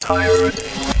tired.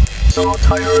 So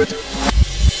tired.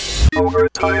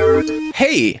 Overtired.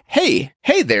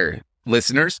 Hey there,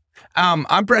 listeners.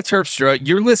 I'm Brett Terpstra.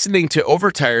 You're listening to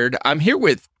Overtired. I'm here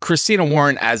with Christina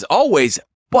Warren as always,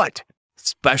 but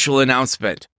special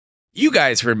announcement. You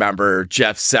guys remember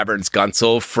Jeff Severance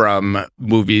Gunsel from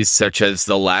movies such as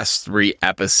the last 3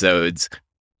 episodes.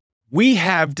 We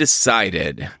have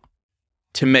decided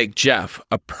to make Jeff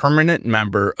a permanent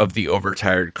member of the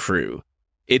Overtired crew.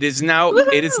 It is now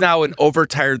an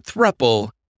Overtired throuple,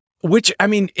 which, I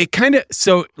mean, it kind of,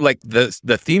 so like the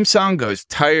theme song goes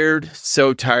tired,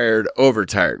 so tired,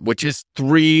 overtired, which is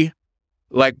 3,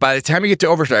 like by the time you get to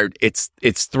Overtired, it's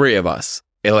 3 of us.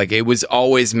 It was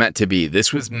always meant to be.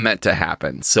 This was meant to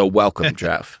happen. So welcome,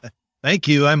 Jeff. Thank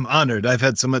you. I'm honored. I've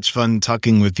had so much fun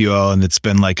talking with you all, and it's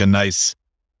been like a nice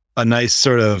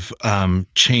sort of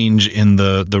change in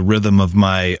the rhythm of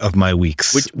my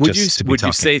weeks. Would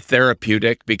you say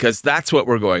therapeutic? Because that's what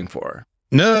we're going for.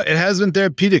 No, it has been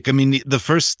therapeutic. I mean,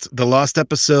 the last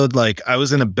episode, like I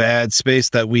was in a bad space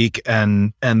that week,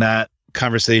 and that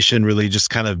conversation really just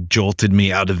kind of jolted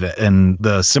me out of it. And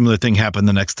the similar thing happened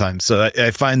the next time. So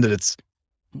I find that it's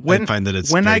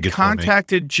when I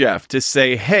contacted Jeff to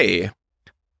say, hey,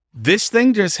 this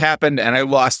thing just happened and I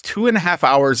lost 2.5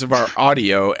 hours of our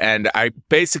audio and I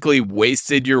basically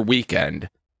wasted your weekend.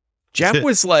 Jeff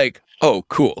was like, oh,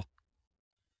 cool.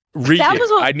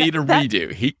 I need a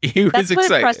redo. He was excited. That's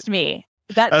what impressed me.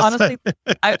 That honestly,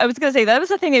 I was going to say, that was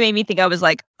the thing that made me think. I was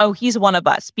like, oh, he's one of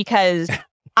us, because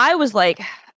I was like,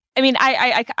 I mean,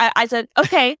 I said,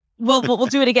 okay, we'll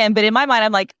do it again. But in my mind,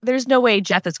 I'm like, there's no way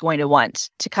Jeff is going to want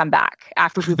to come back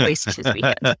after we've wasted his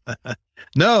weekend.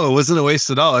 No, it wasn't a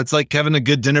waste at all. It's like having a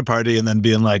good dinner party and then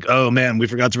being like, oh man, we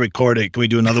forgot to record it. Can we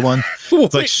do another one?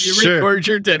 It's like, you record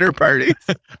your dinner party.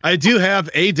 I do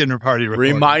have a dinner party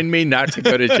recorded. Remind me not to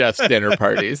go to Jeff's dinner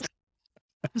parties.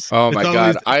 Oh my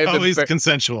God. Always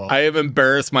consensual. I have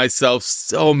embarrassed myself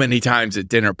so many times at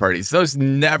dinner parties. Those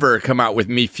never come out with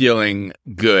me feeling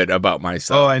good about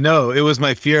myself. Oh, I know. It was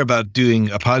my fear about doing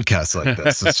a podcast like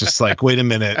this. It's just like, wait a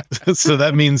minute. So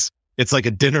that means it's like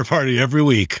a dinner party every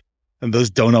week. And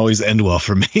those don't always end well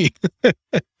for me.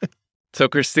 So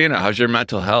Christina, how's your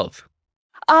mental health?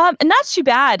 Not too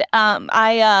bad.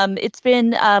 It's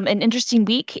been an interesting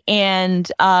week,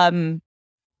 and I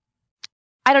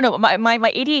don't know. My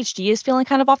ADHD is feeling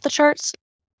kind of off the charts,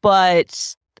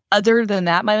 but other than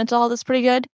that, my mental health is pretty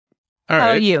good. All right. How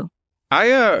are you?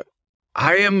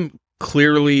 I am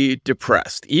clearly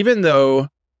depressed, even though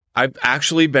I've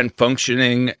actually been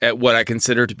functioning at what I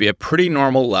consider to be a pretty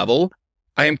normal level.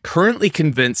 I am currently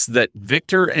convinced that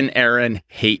Victor and Aaron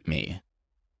hate me.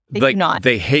 They do not.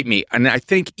 They hate me. And I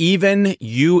think even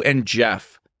you and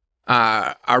Jeff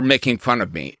are making fun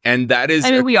of me. And that is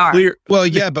we are. Well,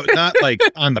 yeah, but not like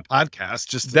on the podcast.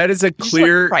 Just that is a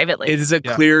clear, privately. It is a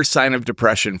clear sign of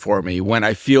depression for me when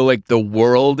I feel like the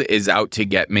world is out to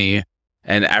get me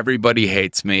and everybody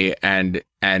hates me and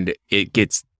it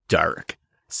gets dark.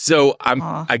 So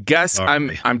I guess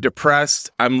I'm depressed.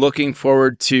 I'm looking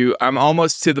forward to, I'm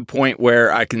almost to the point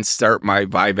where I can start my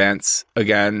Vyvanse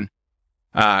again,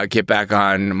 get back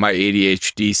on my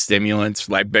ADHD stimulants.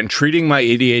 I've been treating my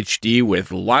ADHD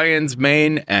with lion's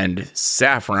mane and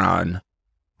saffron,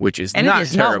 which is not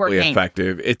terribly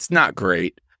effective. It's not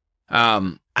great.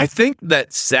 I think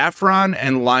that saffron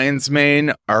and lion's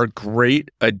mane are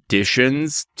great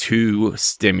additions to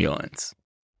stimulants.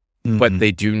 Mm-hmm. But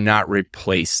they do not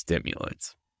replace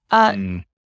stimulants.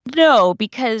 No,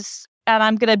 because, and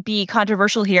I'm going to be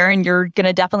controversial here, and you're going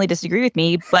to definitely disagree with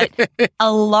me, but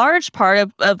a large part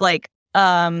of like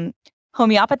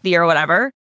homeopathy or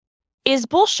whatever is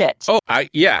bullshit. Oh,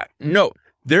 no.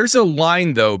 There's a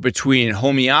line though between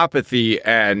homeopathy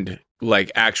and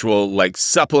like actual like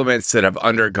supplements that have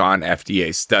undergone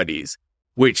FDA studies,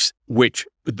 which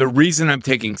the reason I'm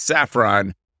taking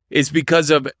saffron is because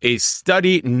of a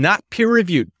study, not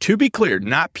peer-reviewed. To be clear,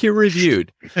 not peer-reviewed.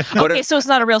 Okay, so it's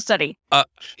not a real study.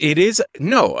 It is.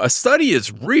 No, a study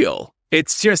is real.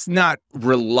 It's just not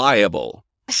reliable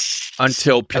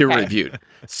until peer-reviewed.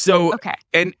 So, okay.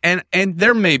 And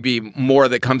there may be more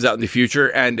that comes out in the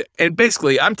future. And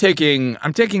basically, I'm taking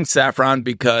saffron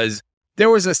because there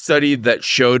was a study that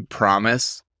showed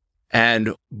promise.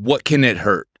 And what can it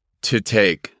hurt to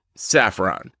take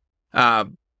saffron?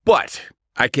 But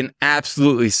I can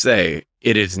absolutely say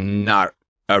it is not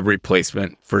a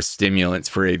replacement for stimulants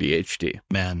for ADHD.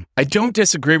 Man, I don't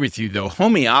disagree with you though.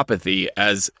 Homeopathy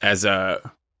as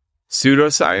a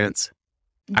pseudoscience,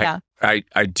 yeah,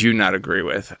 I do not agree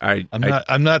with.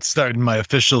 I'm not starting my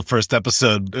official first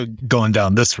episode going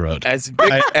down this road. As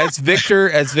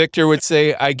Victor would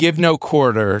say, I give no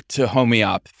quarter to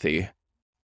homeopathy.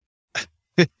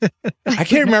 I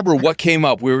can't remember what came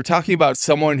up. We were talking about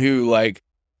someone who, like,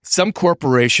 some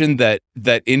corporation that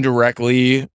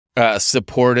indirectly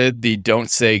supported the "Don't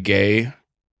Say Gay"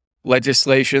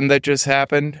 legislation that just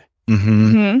happened,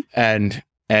 and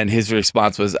his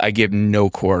response was, "I give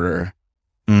no quarter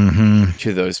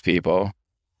to those people,"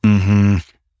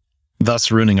 thus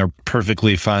ruining a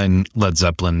perfectly fine Led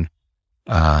Zeppelin.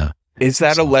 Is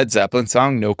that a Led Zeppelin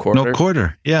song? No quarter. No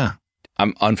quarter. Yeah,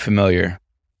 I'm unfamiliar.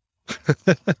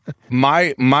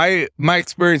 My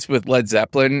experience with Led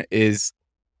Zeppelin is,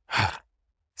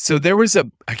 so there was I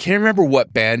can't remember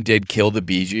what band did kill the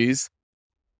Bee Gees.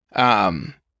 I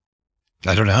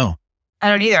don't know. I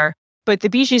don't either. But the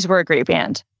Bee Gees were a great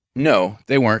band. No,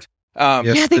 they weren't.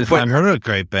 Yes, they were. I've heard of a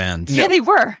great band. Yeah, they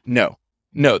were. No,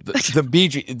 the Bee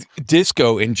Gees,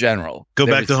 disco in general. Go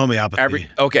back to homeopathy.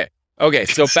 Okay,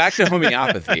 so back to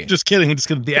homeopathy. Just kidding.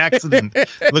 The Accident.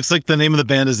 Looks like the name of the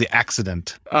band is The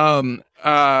Accident.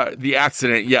 The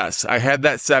Accident, yes. I had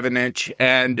that 7-inch,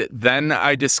 and then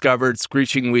I discovered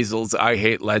Screeching Weasel's I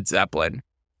Hate Led Zeppelin.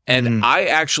 And I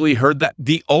actually heard that.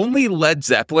 The only Led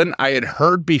Zeppelin I had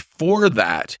heard before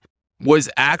that was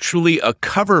actually a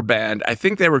cover band. I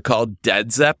think they were called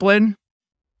Dead Zeppelin.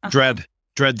 Dread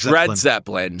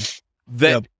Zeppelin.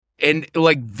 That And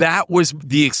like that was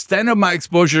the extent of my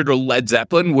exposure to Led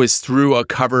Zeppelin was through a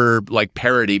cover like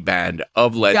parody band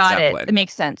of Led Zeppelin. It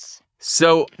makes sense.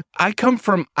 So I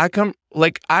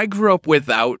grew up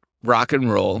without rock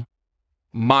and roll.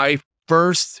 My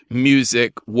first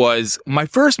music was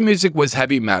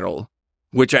heavy metal,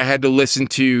 which I had to listen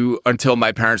to until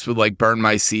my parents would like burn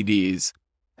my CDs.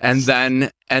 And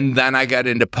then I got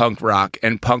into punk rock,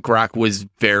 and punk rock was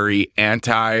very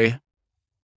anti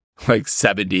like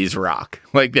 70s rock.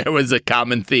 Like there was a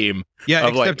common theme. Yeah, of,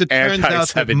 except like, it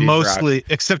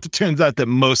turns out that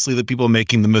mostly the people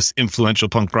making the most influential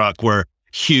punk rock were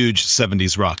huge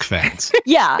 70s rock fans.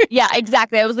 Yeah,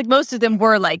 exactly. I was like, most of them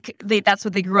were like, that's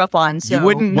what they grew up on. So you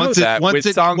wouldn't know that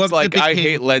with songs like I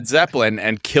Hate Led Zeppelin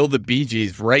and Kill the Bee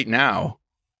Gees right now.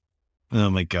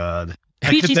 Oh my God.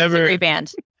 Bee Gees is a great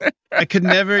band. I could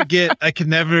never,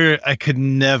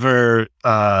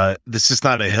 this is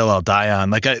not a hill I'll die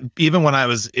on. Like even when I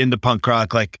was into punk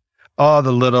rock, like all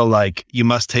the little, like, you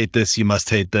must hate this.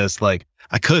 Like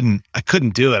I couldn't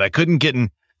do it. I couldn't get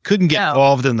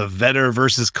involved in the Vedder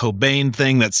versus Cobain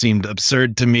thing. That seemed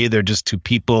absurd to me. They're just two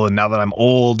people. And now that I'm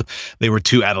old, they were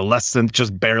two adolescents,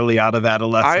 just barely out of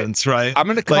adolescence, right? I'm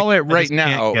going to call it right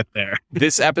now. Get there.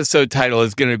 This episode title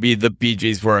is going to be The Bee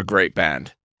Gees Were a Great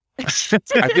Band. I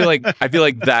feel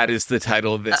like that is the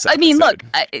title of this episode. I mean, look,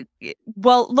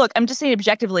 I'm just saying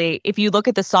objectively, if you look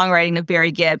at the songwriting of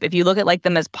Barry Gibb, if you look at like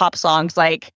them as pop songs,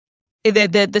 like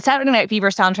the Saturday Night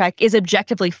Fever soundtrack is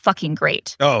objectively fucking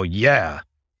great. Oh yeah.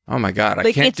 Oh my God,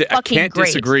 like, I can't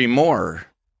disagree more.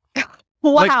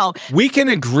 Wow. Like, we can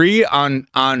agree on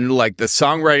like the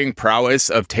songwriting prowess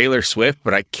of Taylor Swift,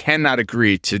 but I cannot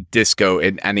agree to disco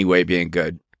in any way being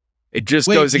good. It just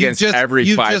goes against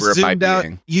every fiber of my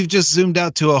being. You've just zoomed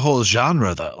out to a whole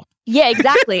genre, though. Yeah,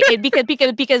 exactly.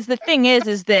 because the thing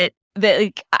is that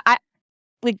they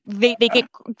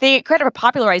get credit for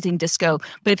popularizing disco,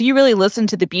 but if you really listen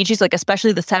to the Bee Gees, like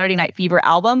especially the Saturday Night Fever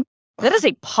album, that is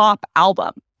a pop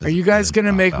album. Are you guys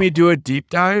gonna make me do a deep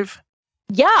dive?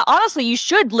 Yeah, honestly, you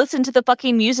should listen to the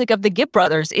fucking music of the Gibb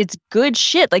brothers. It's good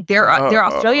shit. Like they're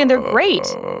Australian, they're great.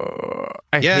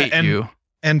 I hate you.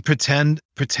 And pretend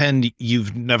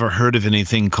you've never heard of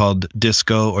anything called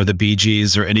disco or the Bee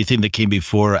Gees or anything that came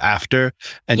before or after,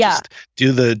 and just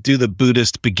do the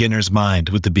Buddhist beginner's mind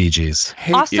with the Bee Gees.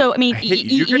 Also, I mean,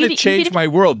 you're going to change my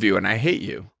worldview, and I hate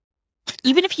you.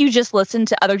 Even if you just listen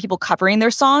to other people covering their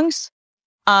songs,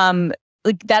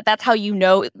 like that's how you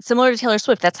know. Similar to Taylor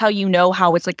Swift, that's how you know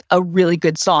how it's like a really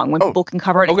good song when people can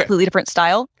cover it in a completely different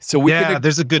style. So we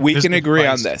can agree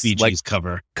on this. Bee Gees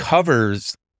cover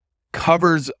Covers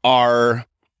are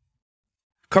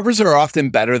often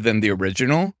better than the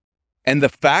original, and the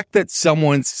fact that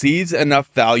someone sees enough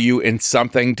value in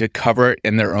something to cover it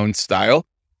in their own style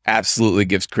absolutely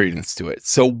gives credence to it.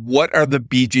 So what are the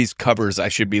Bee Gees covers I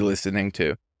should be listening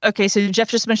to? Okay, so Jeff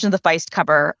just mentioned the Feist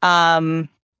cover.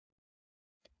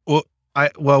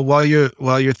 While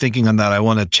you're thinking on that, I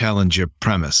want to challenge your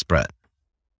premise, Brett.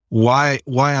 Why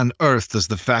on earth does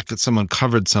the fact that someone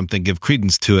covered something give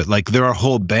credence to it? Like there are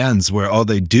whole bands where all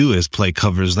they do is play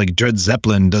covers. Like Dread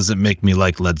Zeppelin doesn't make me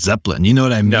like Led Zeppelin. You know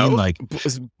what I mean? No. Like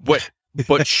what?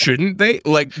 but shouldn't they?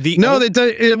 Like No,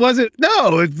 it wasn't.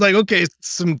 No, it's like, okay,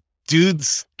 some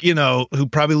dudes, who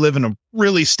probably live in a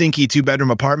really stinky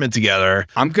 2-bedroom apartment together.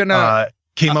 I'm gonna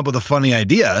came up with a funny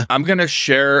idea. I'm gonna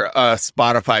share a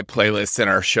Spotify playlist in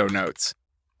our show notes.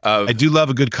 I do love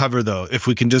a good cover, though. If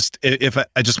we can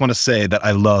I just want to say that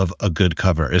I love a good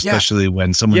cover, especially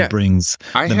when someone brings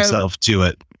themselves to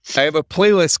it. I have a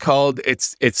playlist called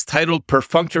it's titled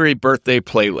Perfunctory Birthday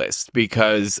Playlist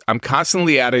because I'm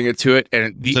constantly adding it to it.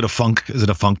 And is it a funk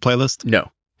playlist?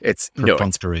 No, it's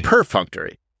perfunctory. It's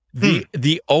perfunctory.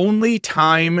 The only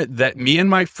time that me and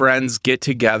my friends get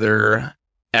together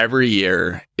every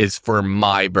year is for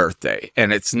my birthday.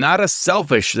 And it's not a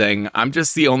selfish thing. I'm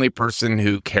just the only person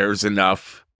who cares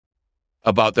enough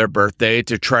about their birthday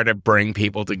to try to bring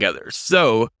people together.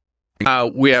 So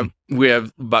we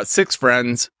have about 6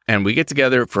 friends and we get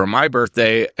together for my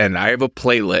birthday and I have a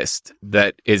playlist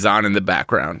that is on in the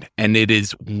background and it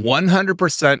is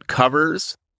 100%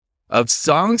 covers of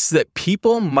songs that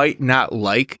people might not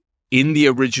like in the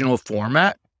original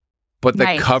format, but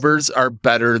the covers are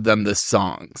better than the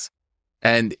songs.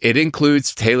 And it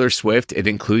includes Taylor Swift, it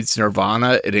includes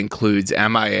Nirvana, it includes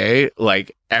MIA,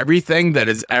 like everything that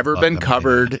has ever been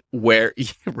covered where,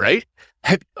 right?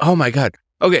 Oh my God.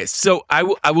 Okay, so I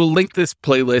will link this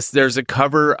playlist. There's a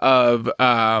cover of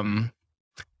All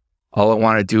I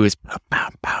Want to Do Is Pow,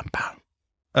 Pow, Pow.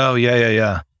 Oh,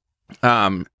 yeah.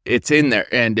 It's in there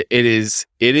and it is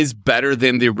better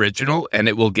than the original and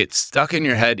it will get stuck in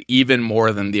your head even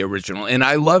more than the original. And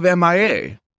I love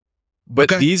MIA. But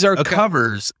these are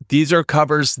covers. These are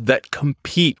covers that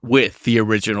compete with the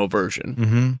original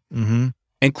version.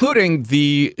 Including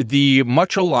the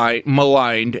much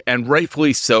maligned and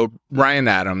rightfully so Ryan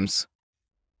Adams.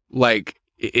 Like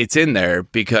it's in there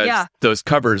because those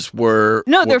covers were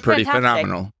pretty fantastic.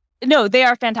 Phenomenal. No, they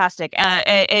are fantastic.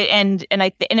 And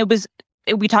it was,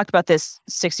 we talked about this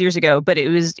 6 years ago, but it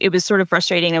was sort of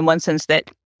frustrating in one sense that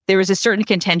there was a certain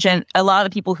contingent, a lot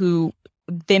of people who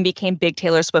then became big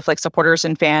Taylor Swift like supporters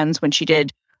and fans when she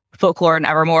did Folklore and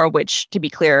Evermore, which, to be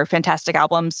clear, fantastic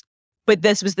albums. But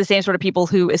this was the same sort of people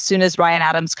who, as soon as Ryan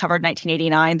Adams covered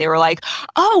 1989, they were like,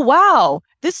 "Oh wow,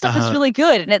 this stuff is really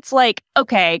good." And it's like,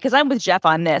 okay, because I'm with Jeff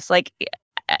on this. Like,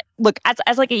 look,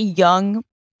 as like a young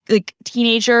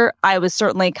teenager, I was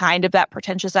certainly kind of that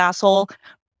pretentious asshole.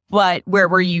 But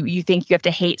where you think you have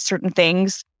to hate certain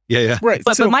things, right.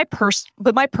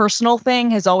 But my personal thing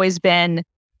has always been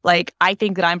like, I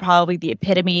think that I'm probably the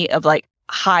epitome of like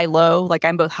high low. Like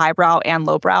I'm both highbrow and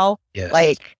lowbrow. Yes.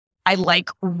 Like I like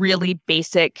really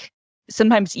basic,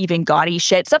 sometimes even gaudy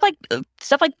shit. Stuff like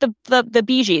the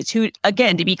Bee Gees, who,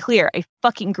 again, to be clear, a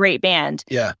fucking great band.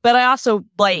 Yeah. But I also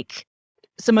like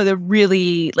some of the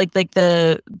really like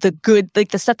the good, like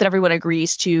the stuff that everyone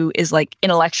agrees to is like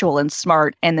intellectual and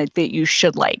smart and that you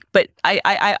should like. But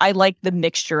I like the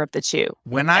mixture of the two.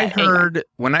 When I heard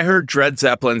Dred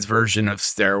Zeppelin's version of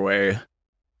Stairway,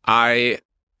 I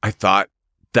thought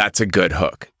that's a good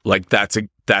hook. Like that's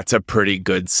a pretty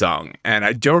good song. And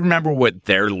I don't remember what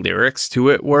their lyrics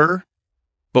to it were,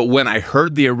 but when I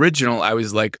heard the original, I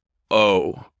was like,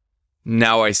 oh,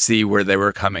 now I see where they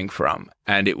were coming from.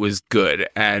 And it was good.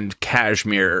 And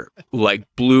Kashmir like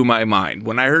blew my mind.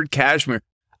 When I heard Kashmir,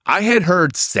 I had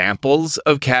heard samples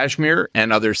of Kashmir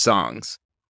and other songs.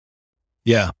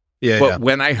 But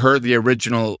when I heard the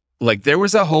original, like there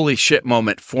was a holy shit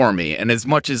moment for me. And as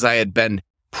much as I had been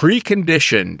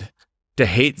preconditioned to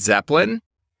hate Zeppelin,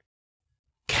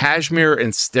 Kashmir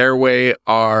and Stairway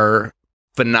are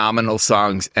phenomenal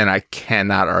songs, and I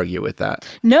cannot argue with that.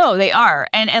 No, they are.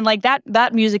 And like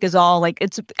that music is all like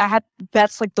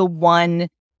that's like the one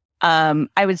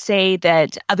I would say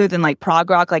that other than like prog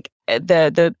rock, like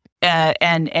the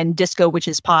and disco, which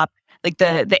is pop, like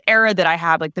the era that I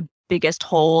have like the biggest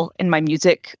hole in my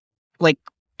music like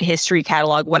history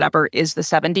catalog, whatever, is the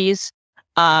 70s.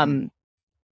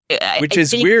 Which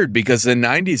is weird because the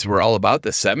 90s were all about the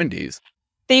 70s.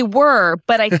 They were,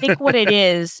 but I think what it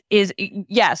is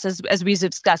yes, as we've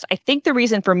discussed, I think the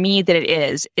reason for me that it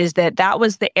is that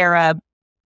was the era.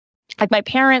 Like my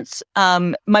parents,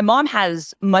 my mom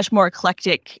has much more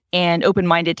eclectic and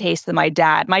open-minded taste than my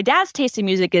dad. My dad's taste in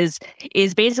music is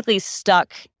basically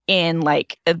stuck in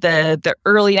like the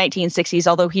early 1960s,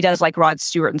 although he does like Rod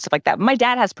Stewart and stuff like that. But my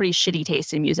dad has pretty shitty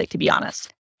taste in music, to be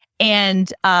honest.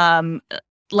 And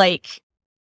like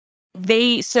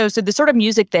so the sort of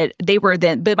music that they were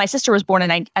then, but my sister was born at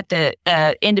the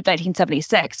end of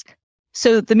 1976.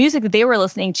 So the music that they were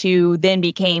listening to then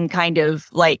became kind of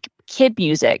like kid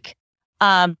music.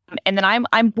 And then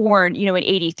I'm born, in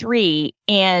 83.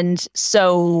 And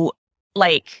so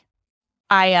like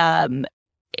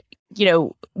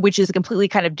which is a completely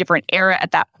kind of different era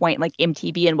at that point, like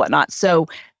MTV and whatnot. So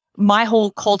my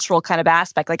whole cultural kind of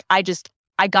aspect, like I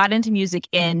got into music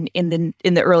in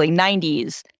the early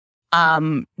 90s.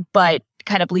 But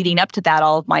kind of leading up to that,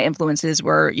 all of my influences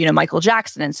were, Michael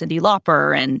Jackson and Cyndi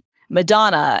Lauper and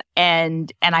Madonna,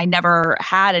 and I never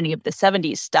had any of the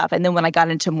 70s stuff. And then when I got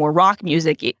into more rock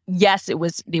music, it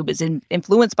was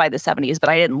influenced by the 70s, but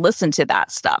I didn't listen to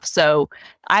that stuff. So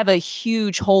I have a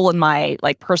huge hole in my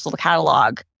like personal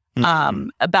catalog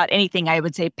about anything I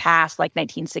would say past like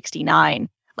 1969.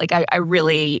 Like I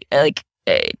really like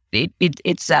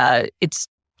it's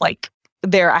like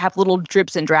there I have little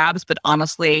drips and drabs, but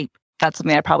honestly, that's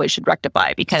something I probably should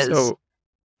rectify because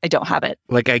I don't have it.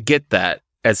 Like I get that.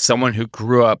 As someone who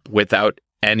grew up without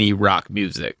any rock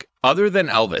music, other than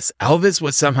Elvis. Elvis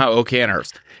was somehow okay on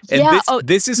Earth. And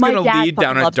this is going to lead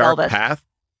down a dark path.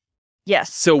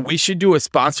 Yes. So we should do a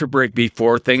sponsor break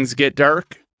before things get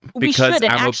dark because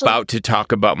I'm about to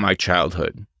talk about my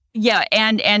childhood. Yeah,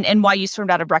 and why you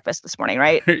stormed out of breakfast this morning,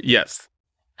 right? Yes.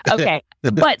 Okay.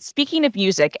 But speaking of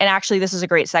music, and actually this is a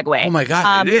great segue. Oh my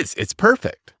God, it is. It's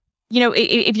perfect.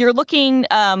 If you're looking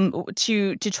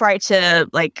to try to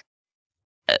like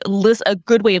a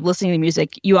good way of listening to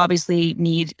music, you obviously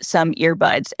need some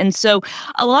earbuds. And so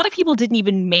a lot of people didn't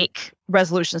even make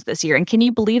resolutions this year. And can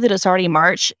you believe that it's already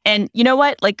March? And you know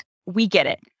what? Like, we get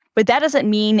it. But that doesn't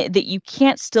mean that you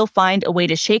can't still find a way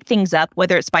to shake things up,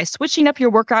 whether it's by switching up your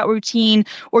workout routine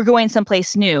or going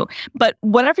someplace new. But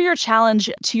whatever your challenge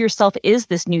to yourself is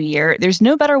this new year, there's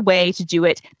no better way to do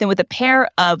it than with a pair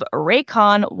of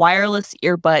Raycon wireless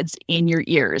earbuds in your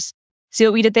ears. See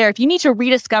what we did there? If you need to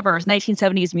rediscover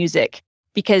 1970s music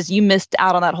because you missed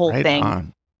out on that whole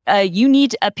thing, you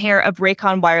need a pair of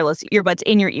Raycon wireless earbuds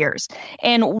in your ears.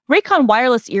 And Raycon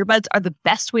wireless earbuds are the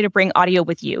best way to bring audio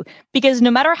with you because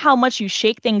no matter how much you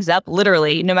shake things up,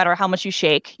 literally, no matter how much you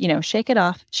shake it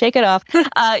off,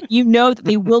 you know that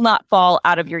they will not fall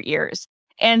out of your ears.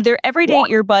 And their everyday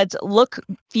earbuds look,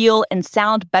 feel, and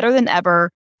sound better than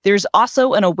ever. There's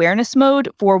also an awareness mode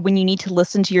for when you need to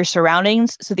listen to your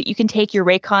surroundings so that you can take your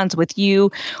Raycons with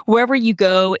you wherever you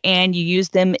go and you use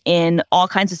them in all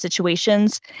kinds of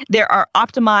situations. There are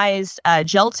optimized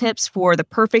gel tips for the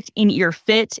perfect in-ear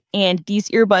fit, and these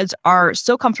earbuds are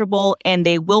so comfortable and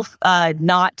they will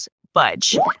not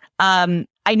budge.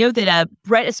 I know that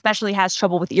Brett especially has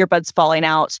trouble with earbuds falling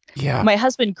out. Yeah. My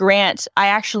husband, Grant, I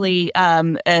actually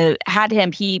had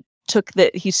him, he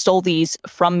stole these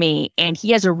from me, and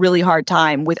he has a really hard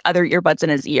time with other earbuds in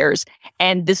his ears.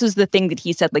 And this is the thing that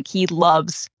he said, like, he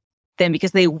loves them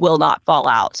because they will not fall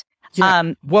out.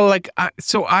 Yeah.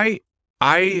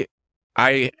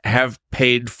 I have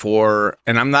paid for,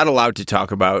 and I'm not allowed to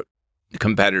talk about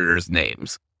competitors'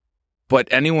 names, but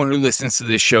anyone who listens to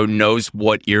this show knows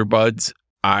what earbuds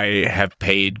I have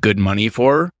paid good money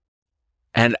for.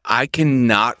 And I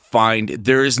cannot find,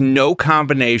 there is no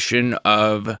combination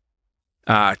of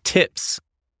tips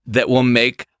that will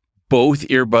make both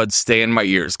earbuds stay in my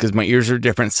ears because my ears are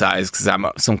different size because I'm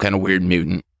some kind of weird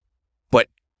mutant. But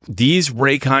these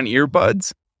Raycon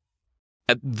earbuds,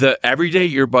 the everyday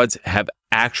earbuds have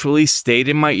actually stayed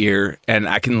in my ear, and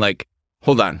I can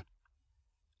hold on.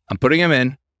 I'm putting them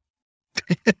in.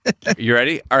 You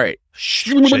ready? All right.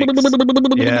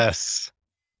 Yes.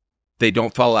 They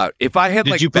don't fall out. If I had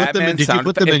Batman sound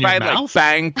effects, if I had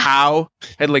bang pow,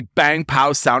 bang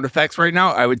pow sound effects right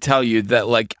now, I would tell you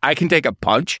that I can take a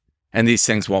punch and these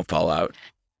things won't fall out.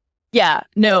 Yeah,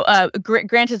 no.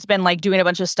 Grant has been doing a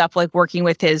bunch of stuff, working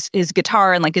with his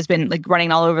guitar, and has been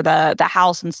running all over the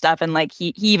house and stuff. And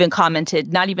he even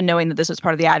commented, not even knowing that this was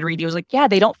part of the ad read, he was like, "Yeah,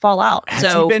 they don't fall out."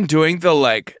 Has he been doing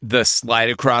the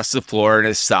slide across the floor in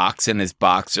his socks and his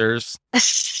boxers?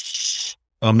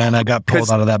 Oh man, I got pulled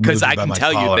out of that movie because I can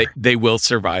tell you they will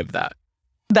survive that.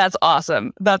 That's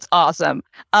awesome.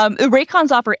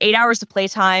 Raycons offer 8 hours of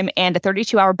playtime and a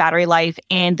 32-hour battery life,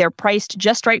 and they're priced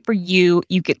just right for you.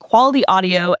 You get quality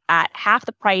audio at half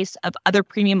the price of other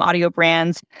premium audio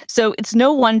brands. So it's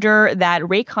no wonder that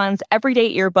Raycon's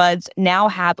everyday earbuds now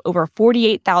have over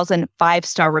 48,000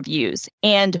 five-star reviews.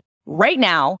 And right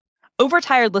now,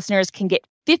 Overtired listeners can get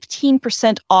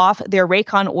 15% off their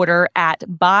Raycon order at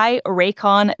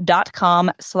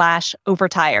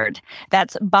buyraycon.com/overtired.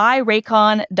 That's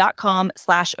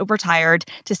buyraycon.com/overtired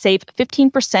to save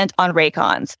 15% on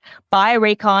Raycons.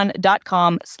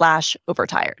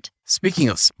 Buyraycon.com/overtired. Speaking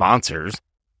of sponsors,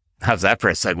 how's that for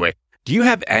a segue? Do you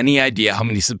have any idea how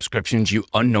many subscriptions you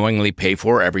unknowingly pay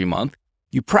for every month?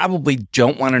 You probably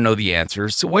don't want to know the answer,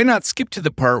 so why not skip to the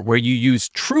part where you use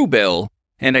Truebill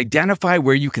and identify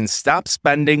where you can stop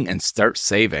spending and start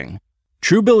saving.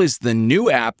 Truebill is the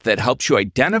new app that helps you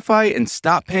identify and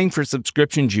stop paying for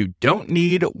subscriptions you don't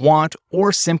need, want,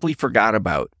 or simply forgot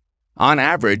about. On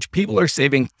average, people are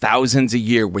saving thousands a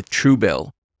year with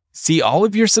Truebill. See all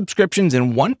of your subscriptions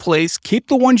in one place, keep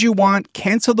the ones you want,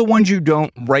 cancel the ones you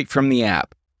don't right from the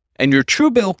app. And your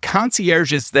Truebill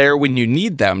concierge is there when you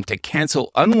need them to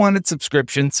cancel unwanted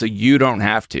subscriptions so you don't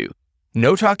have to.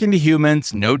 No talking to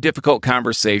humans, no difficult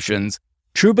conversations.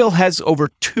 Truebill has over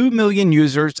 2 million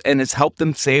users and has helped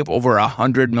them save over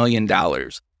 $100 million.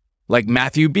 Like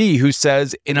Matthew B., who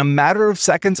says, in a matter of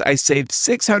seconds, I saved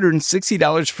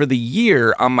 $660 for the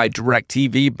year on my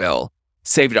DirecTV bill,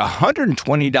 saved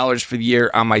 $120 for the year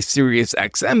on my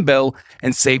SiriusXM bill,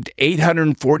 and saved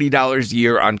 $840 a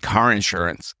year on car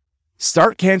insurance.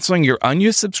 Start canceling your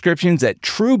unused subscriptions at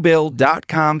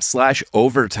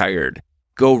Truebill.com/overtired.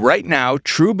 Go right now,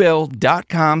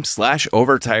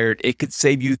 Truebill.com/overtired. It could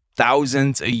save you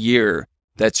thousands a year.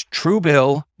 That's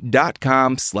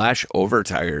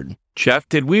Truebill.com/overtired. Jeff,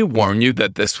 did we warn you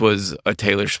that this was a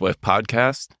Taylor Swift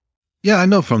podcast? Yeah, I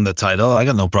know from the title. I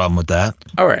got no problem with that.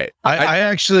 All right. I'd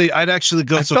actually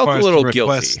go I so felt far a as little to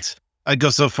request. guilty. I'd go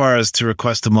so far as to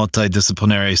request a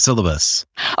multidisciplinary syllabus.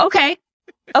 Okay.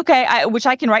 Which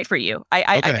I can write for you.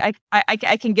 I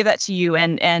can give that to you,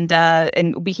 and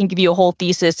we can give you a whole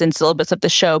thesis and syllabus of the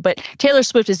show. But Taylor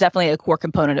Swift is definitely a core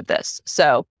component of this.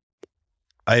 So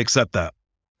I accept that.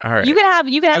 All right. you can have.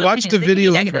 I watched a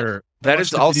video of her. That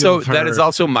is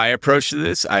also my approach to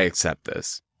this. I accept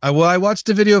this. I watched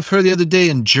a video of her the other day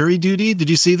in Jury Duty. Did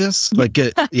you see this?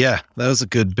 Yeah, that was a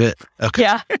good bit. Okay.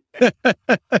 Yeah.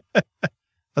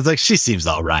 I was like, she seems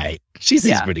all right. She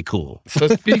seems pretty cool. So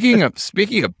speaking of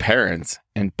parents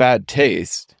and bad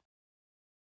taste,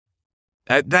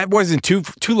 that wasn't too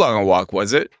long a walk,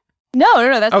 was it?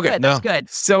 No, that's Okay, good. That's good.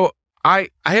 So I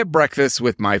have breakfast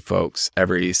with my folks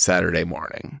every Saturday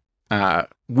morning.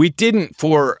 We didn't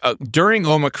during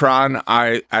Omicron.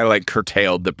 I like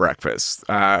curtailed the breakfast.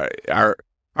 Our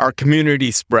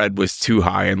community spread was too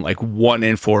high, and like 1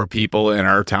 in 4 people in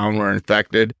our town were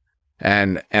infected,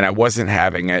 and I wasn't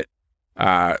having it.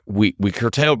 We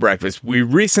curtailed breakfast. We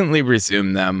recently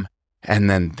resumed them, and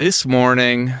then this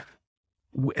morning,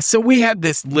 so we had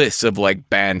this list of like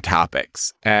banned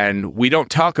topics, and we don't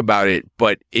talk about it.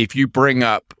 But if you bring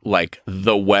up like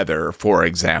the weather, for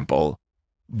example,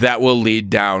 that will lead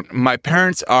down. My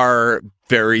parents are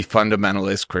very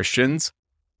fundamentalist Christians,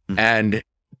 and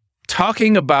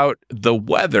talking about the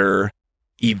weather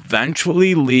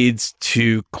eventually leads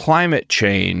to climate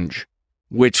change,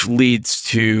 which leads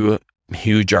to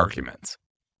huge arguments.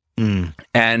 And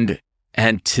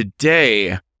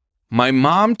today, my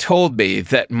mom told me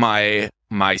that my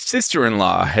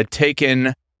sister-in-law had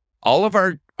taken all of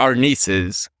our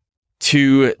nieces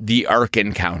to the Ark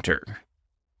Encounter.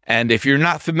 And if you're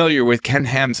not familiar with Ken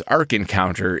Ham's Ark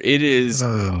Encounter, it is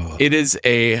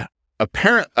an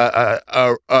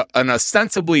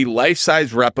ostensibly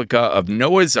life-size replica of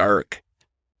Noah's Ark,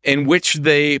 in which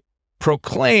they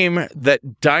proclaim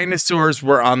that dinosaurs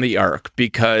were on the Ark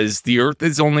because the Earth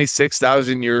is only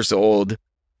 6,000 years old,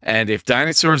 and if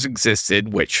dinosaurs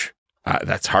existed, which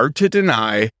that's hard to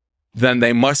deny, then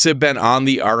they must have been on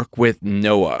the Ark with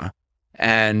Noah.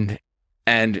 And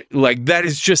like that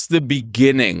is just the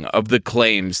beginning of the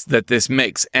claims that this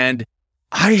makes. And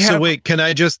So wait, can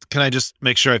I just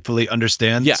make sure I fully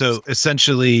understand? Yes. So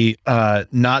essentially,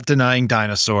 not denying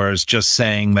dinosaurs, just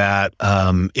saying that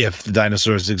if the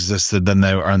dinosaurs existed, then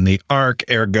they were on the Ark.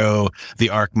 Ergo, the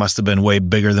Ark must have been way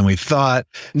bigger than we thought.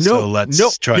 So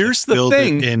let's try to build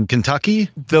it in Kentucky.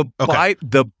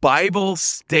 The Bible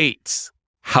states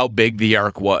how big the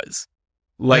Ark was.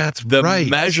 Like That's the right.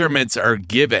 measurements are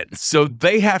given, so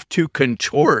they have to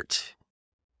contort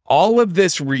all of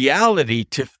this reality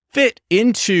to fit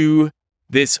into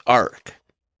this ark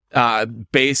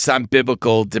based on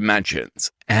biblical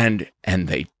dimensions, and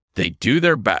they do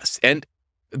their best. And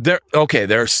there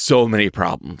are so many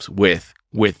problems with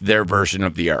their version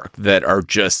of the ark that are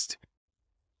just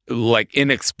like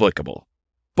inexplicable.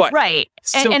 But right.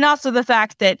 And also the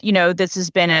fact that, this has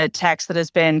been a text that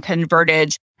has been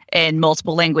converted in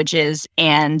multiple languages,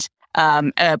 and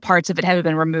parts of it have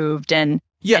been removed and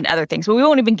other things. But we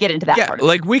won't even get into that part.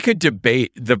 Like we could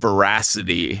debate the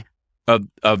veracity of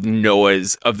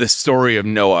the story of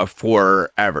Noah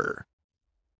forever.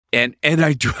 And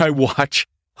I watch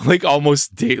like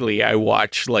almost daily, I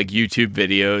watch like YouTube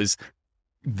videos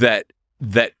that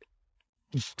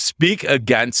speak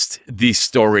against these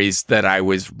stories that I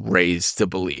was raised to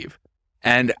believe.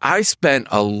 And I spent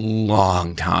a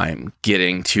long time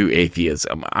getting to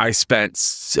atheism. I spent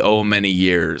so many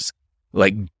years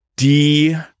like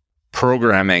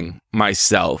deprogramming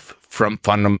myself from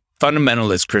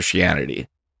fundamentalist Christianity.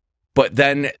 But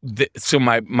then, so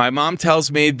my mom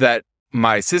tells me that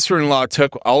my sister-in-law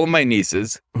took all of my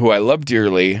nieces, who I love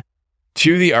dearly,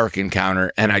 to the Ark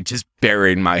Encounter, and I just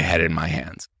buried my head in my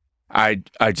hands. I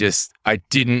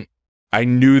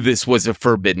knew this was a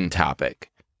forbidden topic.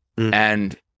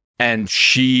 And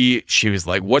she was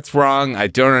like, "What's wrong? I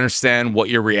don't understand what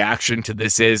your reaction to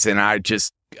this is." And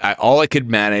all I could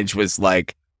manage was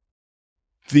like,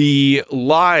 the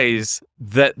lies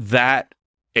that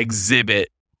exhibit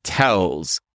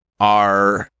tells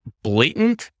are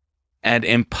blatant and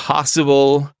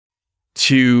impossible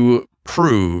to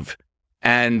prove.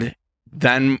 And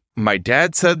then my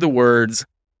dad said the words,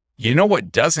 "You know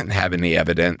what doesn't have any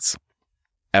evidence?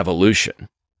 Evolution."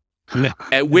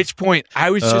 At which point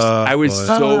I was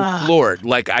so floored.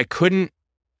 Like, I couldn't,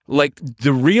 like,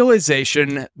 the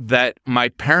realization that my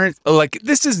parents, like,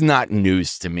 this is not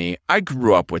news to me. I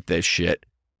grew up with this shit.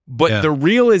 But the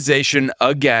realization,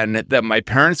 again, that my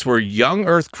parents were young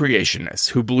Earth creationists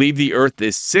who believe the Earth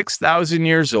is 6,000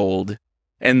 years old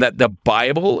and that the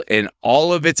Bible in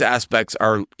all of its aspects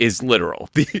is literal.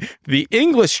 The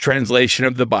English translation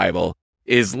of the Bible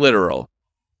is literal.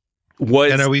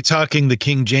 And are we talking the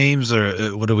King James,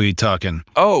 or what are we talking?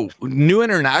 Oh, New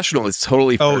International is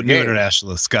totally fair game. New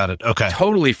Internationalist. Got it. Okay.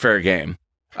 Totally fair game.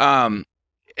 The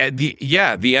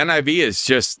NIV is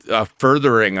just a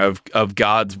furthering of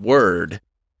God's word.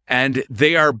 And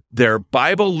they're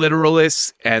Bible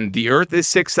literalists, and the earth is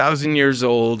 6,000 years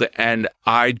old. And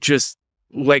I just,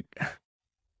 like,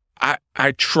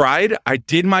 I tried, I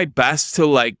did my best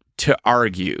to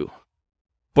argue.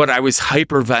 But I was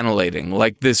hyperventilating,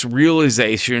 like this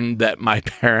realization that my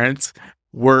parents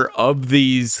were of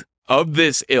this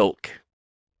ilk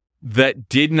that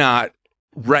did not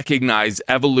recognize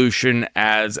evolution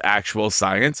as actual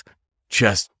science.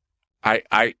 Just,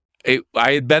 I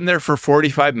had been there for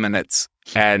 45 minutes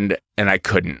and I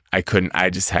couldn't. I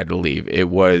just had to leave.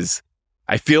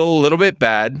 I feel a little bit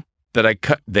bad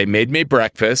that they made me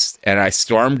breakfast and I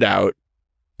stormed out,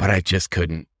 but I just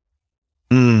couldn't.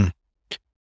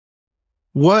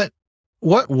 What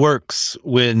works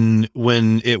when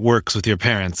it works with your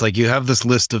parents? Like, you have this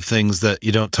list of things that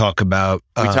you don't talk about.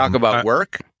 We talk about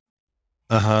work.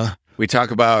 We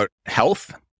talk about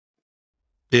health.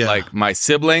 Yeah. Like my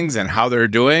siblings and how they're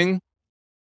doing.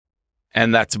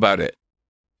 And that's about it.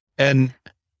 And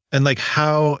like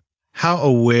how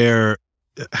aware,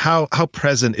 how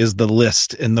present is the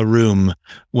list in the room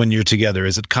when you're together?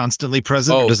 Is it constantly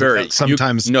present? Oh, or does very. It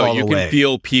sometimes fall you away? Can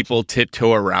feel people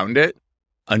tiptoe around it.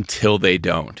 Until they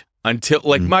don't.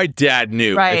 My dad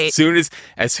knew. Right. As soon as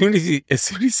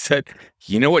he said,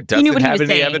 "You know what doesn't have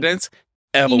any evidence?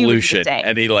 Evolution."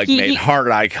 And he made hard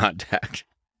eye contact.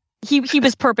 He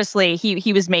was purposely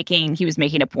he was making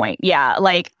a point. Yeah.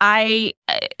 Like, I,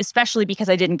 especially because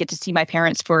I didn't get to see my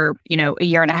parents for, a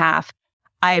year and a half,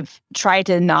 I've tried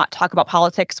to not talk about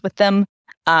politics with them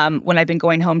when I've been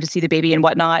going home to see the baby and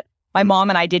whatnot. My mom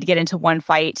and I did get into one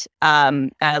fight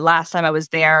last time I was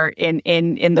there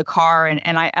in the car, and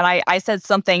I said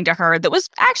something to her that was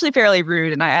actually fairly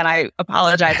rude, and I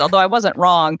apologize, although I wasn't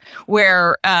wrong.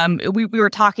 Where we were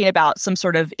talking about some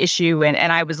sort of issue,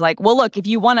 and I was like, well, look, if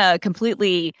you want to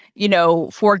completely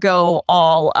forego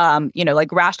all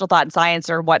like rational thought and science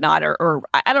or whatnot, or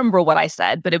I don't remember what I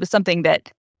said, but it was something that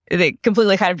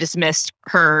completely kind of dismissed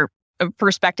her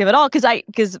perspective at all,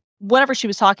 because whatever she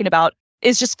was talking about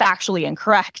is just factually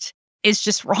incorrect. It's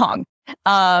just wrong.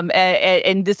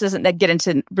 And this doesn't get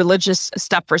into religious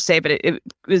stuff per se, but it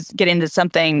was getting into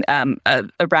something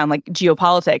around like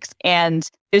geopolitics, and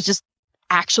it was just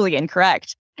actually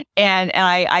incorrect. And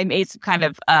I made some kind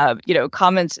of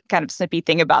comments, kind of snippy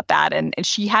thing about that, and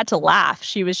she had to laugh.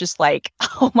 She was just like,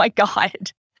 "Oh my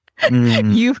God,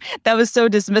 that was so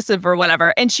dismissive," or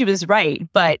whatever. And she was right,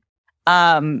 but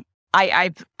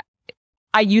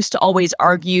I used to always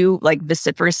argue like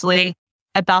vociferously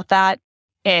about that.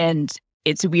 And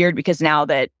it's weird because now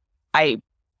that I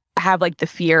have like the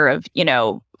fear of,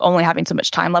 only having so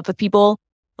much time left with people,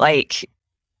 like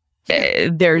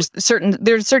there's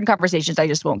certain conversations I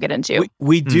just won't get into.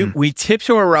 We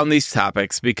tiptoe around these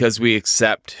topics because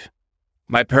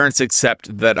my parents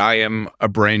accept that I am a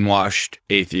brainwashed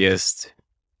atheist,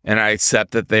 and I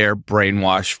accept that they are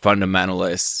brainwashed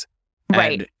fundamentalists.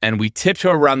 Right. And we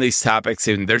tiptoe around these topics,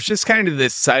 and there's just kind of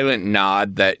this silent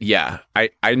nod that, yeah,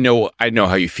 I know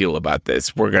how you feel about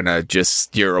this. We're going to just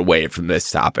steer away from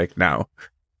this topic now.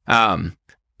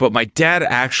 But my dad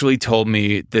actually told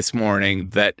me this morning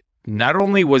that not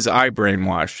only was I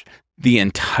brainwashed, the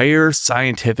entire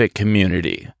scientific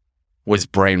community was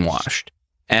brainwashed.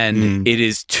 And it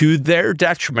is to their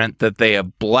detriment that they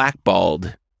have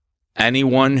blackballed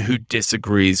anyone who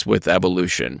disagrees with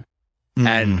evolution.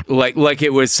 And like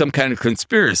it was some kind of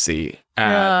conspiracy.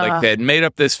 Like they had made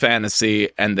up this fantasy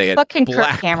and they had Fucking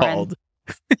blackballed.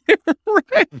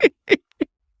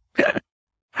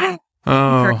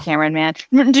 Kirk Cameron, man.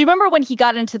 Do you remember when he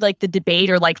got into like the debate,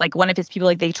 or like one of his people,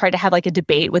 like they tried to have like a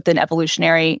debate with an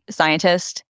evolutionary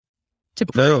scientist to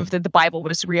prove that the Bible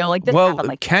was real? Like this happened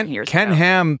like 10 years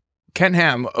ago. Ken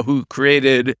Ham, who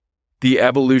created the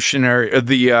evolutionary,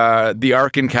 the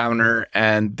Ark Encounter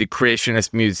and the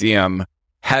Creationist Museum,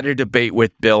 had a debate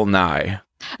with Bill Nye.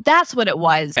 That's what it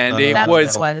was. And it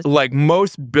was like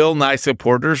most Bill Nye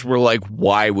supporters were like,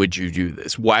 why would you do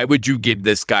this? Why would you give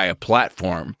this guy a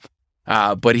platform?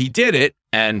 But he did it.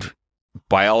 And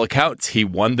by all accounts, he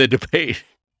won the debate.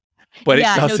 But it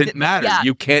doesn't matter. Yeah.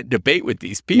 You can't debate with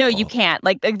these people. No, you can't.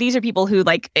 Like these are people who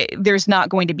like, there's not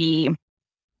going to be,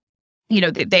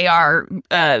 they are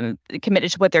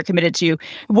committed to what they're committed to.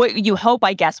 What you hope,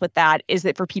 I guess, with that is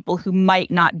that for people who might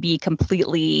not be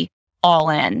completely all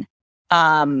in,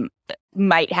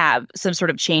 might have some sort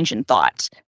of change in thought,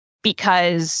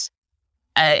 because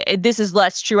this is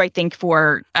less true, I think,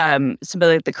 for some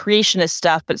of the creationist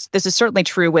stuff, but this is certainly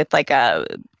true with like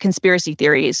conspiracy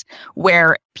theories,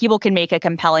 where people can make a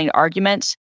compelling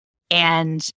argument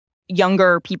and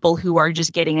younger people who are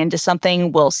just getting into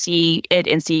something will see it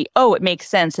and see, oh, it makes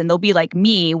sense. And they'll be like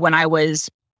me when I was,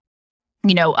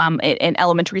 in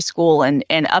elementary school and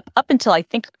up until I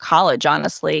think college,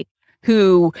 honestly,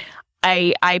 who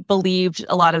I believed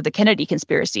a lot of the Kennedy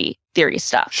conspiracy theory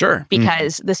stuff. Sure.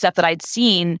 Because the stuff that I'd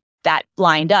seen that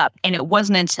lined up. And it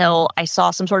wasn't until I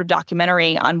saw some sort of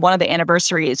documentary on one of the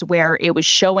anniversaries where it was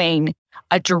showing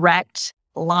a direct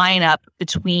lineup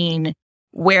between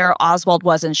where Oswald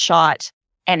was and shot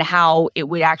and how it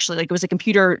would actually, like, it was a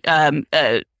computer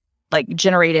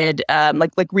generated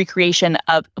recreation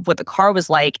of what the car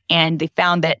was like. And they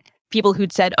found that people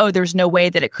who'd said, oh, there's no way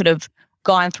that it could have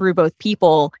gone through both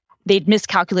people, they'd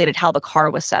miscalculated how the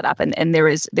car was set up. And there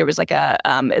was like that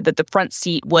the front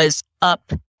seat was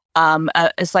up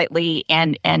slightly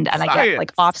and I guess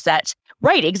like offset.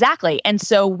 Right, exactly. And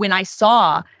so when I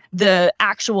saw the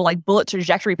actual like bullet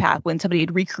trajectory path, when somebody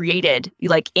had recreated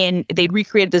they'd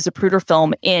recreated the Zapruder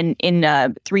film in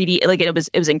 3D, like it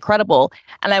was incredible.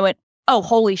 And I went, oh,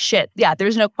 holy shit. Yeah,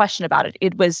 there's no question about it.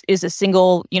 Is a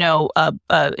single,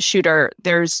 shooter.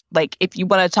 There's like, if you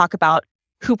want to talk about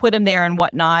who put him there and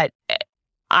whatnot,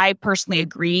 I personally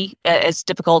agree, as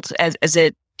difficult as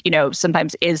it,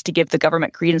 sometimes is to give the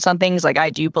government credence on things. Like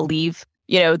I do believe,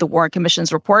 the Warren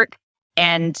Commission's report,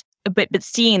 but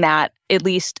seeing that at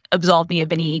least absolved me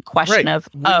of any question of,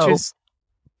 which is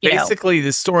basically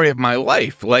the story of my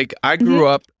life. Like I grew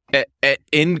up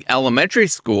in elementary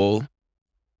school,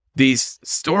 these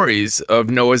stories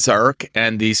of Noah's Ark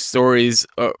and these stories,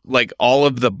 like all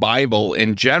of the Bible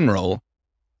in general,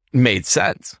 made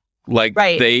sense. Like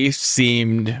they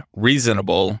seemed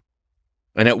reasonable.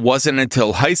 And it wasn't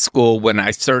until high school when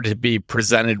I started to be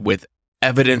presented with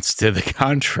evidence to the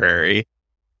contrary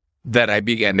that I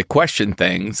began to question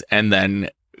things. And then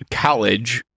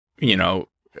college,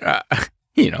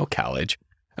 college,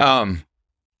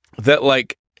 that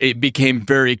like it became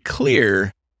very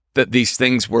clear that these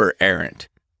things were errant.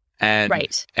 And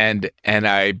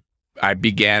I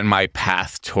began my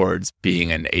path towards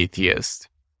being an atheist.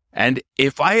 And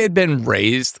if I had been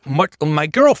raised, my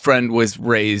girlfriend was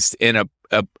raised in a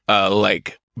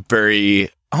like very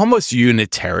almost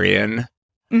Unitarian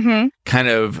kind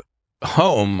of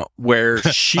home where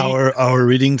she. Our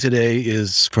reading today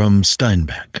is from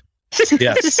Steinbeck.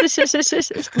 Yes.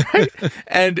 Right?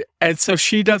 And so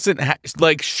she doesn't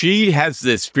she has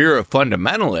this fear of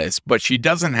fundamentalists, but she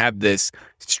doesn't have this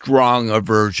strong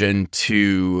aversion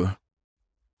to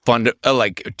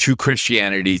to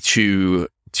Christianity, to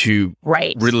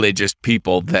religious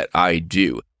people that I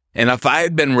do. And if I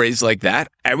had been raised like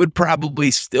that, I would probably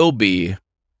still be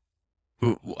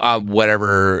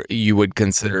whatever you would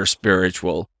consider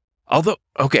spiritual. Although,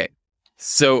 okay,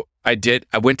 so I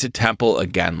went to temple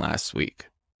again last week.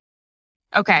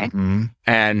 Okay. Mm-hmm.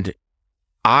 And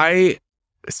after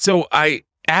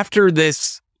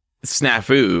this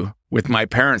snafu with my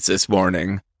parents this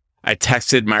morning, I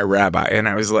texted my rabbi and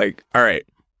I was like, all right,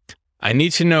 I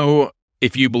need to know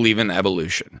if you believe in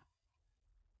evolution.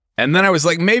 And then I was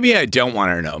like, maybe I don't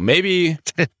want to know. Maybe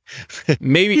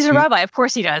he's a rabbi. Of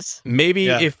course he does. Maybe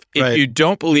if you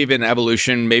don't believe in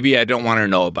evolution, maybe I don't want to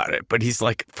know about it. But he's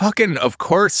like, fucking, of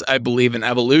course I believe in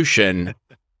evolution.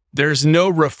 There's no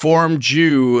Reformed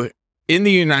Jew in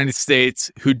the United States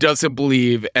who doesn't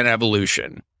believe in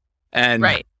evolution. And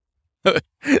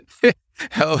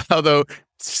although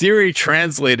Siri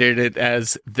translated it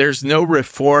as "there's no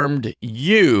reformed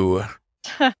you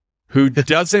who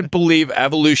doesn't believe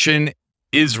evolution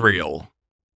is real."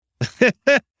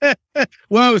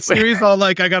 Whoa, Siri's all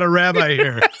like, I got a rabbi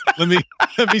here. Let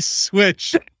me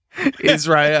switch.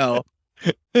 Israel,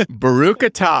 Baruch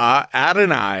atah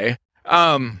Adonai.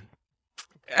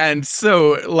 And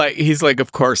so like he's like,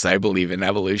 of course I believe in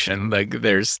evolution. Like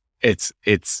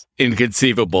it's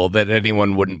inconceivable that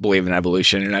anyone wouldn't believe in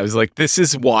evolution. And I was like, this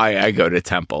is why I go to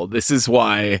temple. This is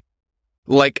why,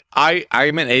 like,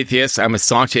 I'm an atheist. I'm a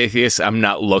staunch atheist. I'm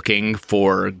not looking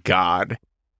for God,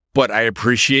 but I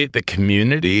appreciate the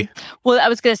community. Well, I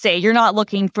was going to say, you're not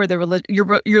looking for the religion.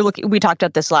 You're looking. We talked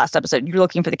about this last episode. You're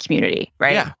looking for the community,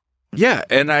 right? Yeah. Yeah.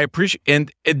 And I appreciate,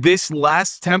 and this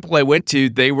last temple I went to,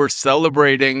 they were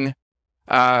celebrating,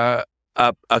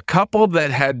 a couple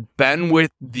that had been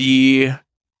with the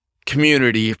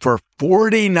community for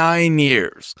 49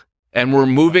 years and were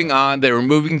moving on. They were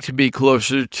moving to be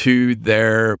closer to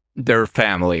their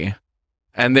family,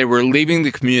 and they were leaving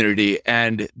the community,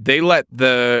 and they let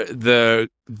the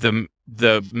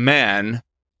man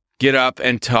get up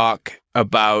and talk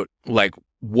about like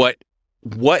what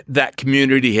that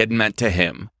community had meant to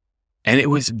him. And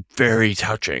it was very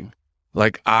touching.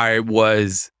 Like I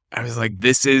was like,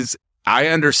 I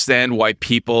understand why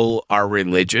people are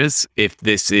religious if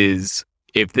this is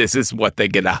what they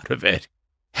get out of it.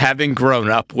 Having grown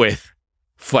up with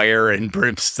fire and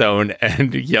brimstone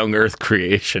and young earth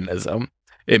creationism,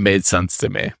 it made sense to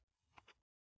me.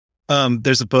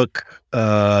 There's a book,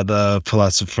 the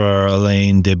philosopher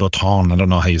Alain de Botton. I don't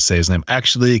know how you say his name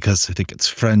actually, because I think it's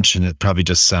French and it probably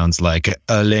just sounds like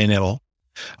Alain.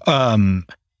 And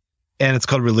it's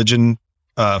called Religion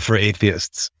for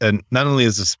Atheists. And not only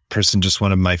is this person just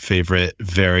one of my favorite,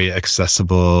 very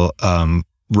accessible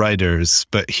writers,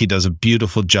 but he does a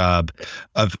beautiful job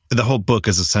of the whole book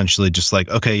is essentially just like,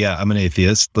 okay, yeah, I'm an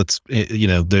atheist. Let's,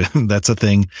 that's a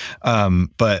thing.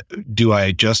 But do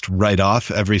I just write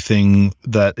off everything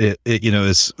that it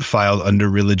is filed under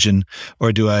religion,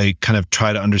 or do I kind of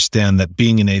try to understand that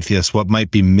being an atheist, what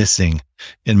might be missing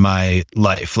in my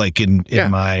life, like in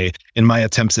my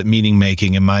attempts at meaning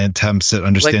making, in my attempts at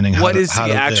understanding like, how what is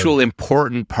the actual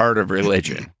important part of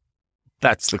religion?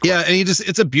 That's the question. Yeah, and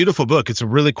it's a beautiful book. It's a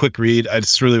really quick read. I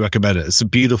just really recommend it. It's a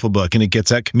beautiful book, and it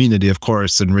gets at community, of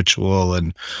course, and ritual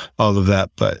and all of that.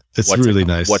 But it's really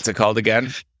nice. What's it called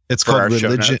again? It's called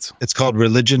Religion. It's called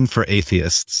Religion for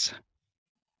Atheists.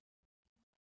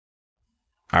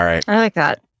 All right, I like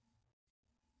that.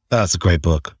 That's a great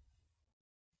book.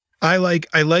 I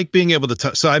like being able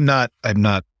to. So I'm not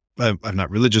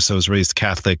religious. I was raised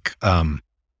Catholic.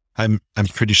 I'm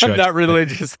pretty sure I'm not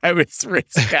religious. I was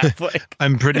raised Catholic.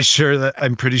 I'm pretty sure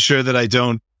that I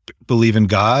don't believe in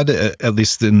God, at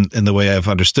least in the way I've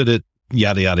understood it.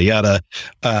 Yada yada yada.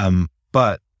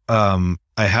 But I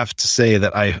have to say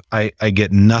that I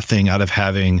get nothing out of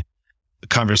having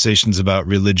conversations about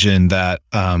religion that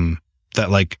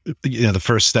like, the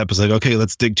first step is like, okay,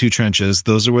 let's dig 2 trenches.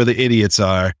 Those are where the idiots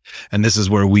are, and this is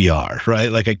where we are,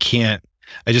 right? Like I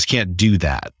just can't do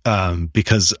that,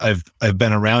 because I've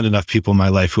been around enough people in my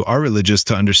life who are religious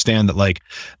to understand that, like,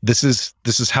 this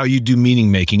is how you do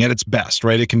meaning making at its best,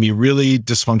 right? It can be really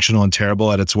dysfunctional and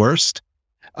terrible at its worst.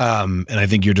 And I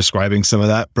think you're describing some of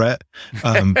that, Brett.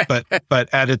 But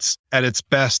at its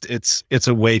best, it's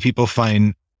a way people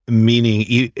find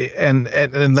meaning, and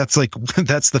that's like,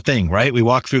 that's the thing, right? We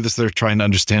walk through this, they're trying to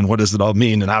understand, what does it all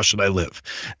mean and how should I live?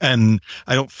 And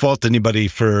I don't fault anybody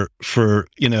for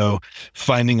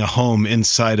finding a home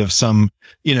inside of some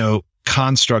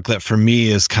construct that for me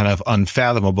is kind of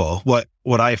unfathomable.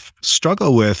 What I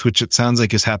struggle with, which it sounds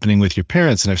like is happening with your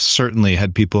parents, and I've certainly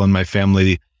had people in my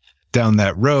family down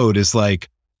that road, is like,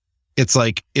 it's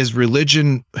like, is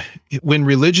religion, when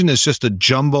religion is just a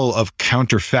jumble of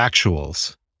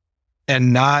counterfactuals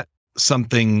and not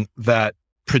something that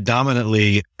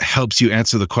predominantly helps you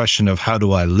answer the question of how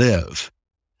do I live,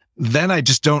 then I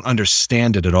just don't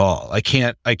understand it at all. I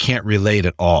can't relate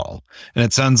at all. And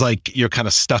it sounds like you're kind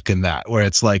of stuck in that, where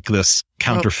it's like this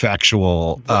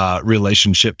counterfactual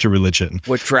relationship to religion.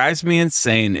 What drives me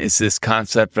insane is this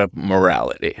concept of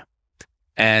morality.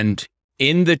 And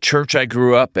in the church I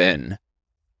grew up in,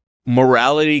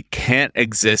 morality can't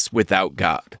exist without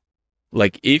God.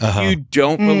 Like, if you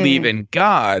don't believe in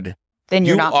God, then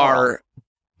you are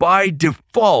by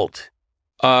default,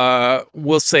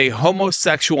 we'll say,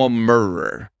 homosexual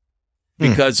murderer,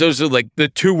 because those are like the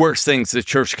 2 worst things the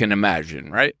church can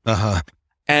imagine, right?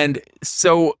 And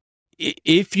so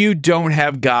if you don't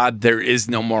have God, there is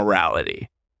no morality.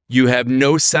 You have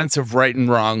no sense of right and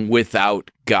wrong without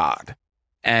God.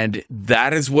 And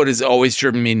that is what has always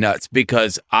driven me nuts,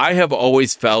 because I have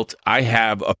always felt I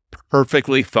have a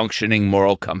perfectly functioning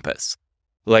moral compass.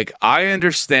 Like, I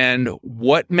understand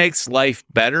what makes life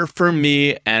better for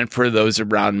me and for those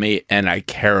around me, and I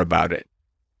care about it.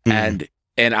 And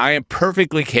I am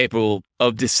perfectly capable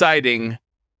of deciding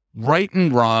right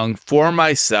and wrong for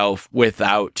myself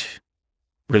without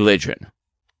religion.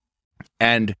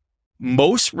 And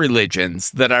most religions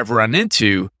that I've run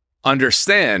into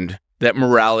understand that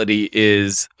morality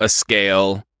is a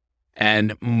scale,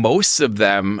 and most of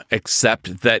them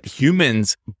accept that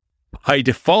humans by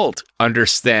default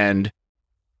understand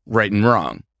right and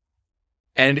wrong.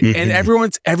 And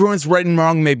everyone's right and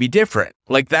wrong may be different.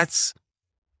 Like, that's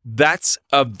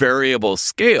a variable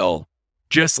scale,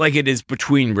 just like it is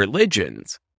between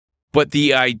religions. But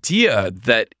the idea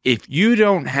that if you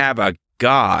don't have a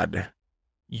God,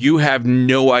 you have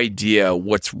no idea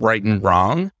what's right and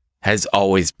wrong has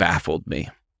always baffled me.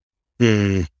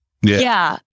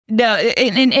 Yeah. No,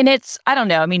 and it's, I don't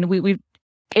know. I mean,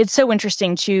 it's so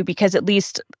interesting too, because at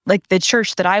least like the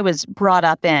church that I was brought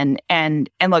up in, and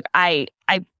look, I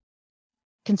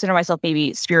consider myself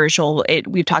maybe spiritual.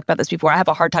 We've talked about this before. I have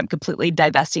a hard time completely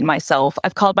divesting myself.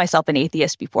 I've called myself an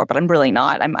atheist before, but I'm really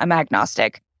not. I'm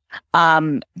agnostic.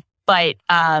 But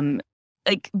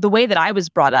like the way that I was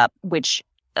brought up, which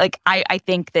like I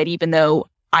think that even though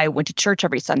I went to church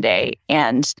every Sunday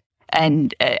and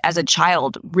as a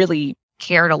child really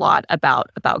cared a lot about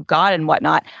God and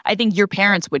whatnot, I think your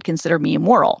parents would consider me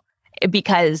immoral,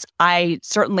 because I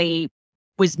certainly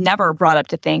was never brought up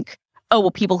to think, oh,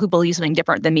 well, people who believe something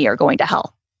different than me are going to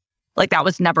hell. Like, that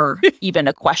was never even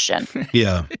a question.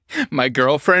 Yeah. My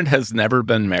girlfriend has never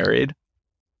been married.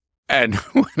 And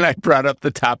when I brought up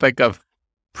the topic of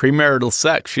premarital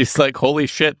sex, she's like, holy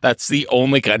shit, that's the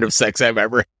only kind of sex I've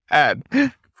ever had.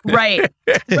 Right.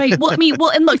 Well, I mean,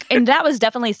 and look, and that was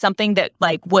definitely something that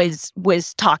like was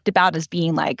talked about as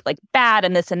being like bad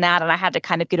and this and that, and I had to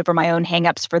kind of get over my own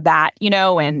hangups for that, you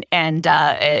know, and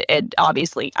it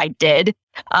obviously I did,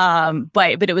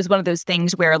 but it was one of those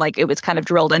things where like it was kind of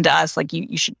drilled into us, like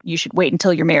you should wait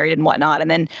until you're married and whatnot,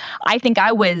 and then I think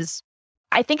I was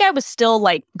still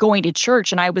like going to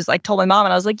church, and I was like told my mom,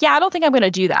 and I was like, yeah, I don't think I'm going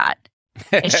to do that.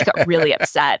 And she got really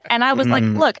upset. And I was like,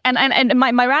 look, and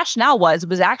my rationale was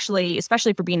actually,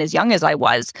 especially for being as young as I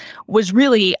was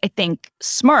really, I think,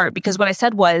 smart, because what I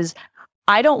said was,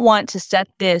 I don't want to set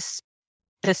this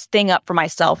thing up for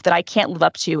myself that I can't live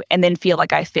up to and then feel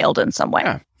like I failed in some way.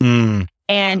 Yeah.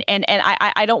 And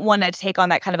I don't want to take on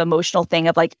that kind of emotional thing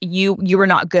of like, you were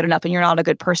not good enough and you're not a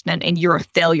good person and you're a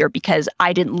failure because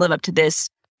I didn't live up to this,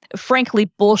 frankly,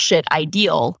 bullshit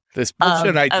ideal. This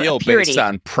bullshit ideal based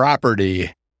on property.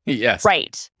 Yes.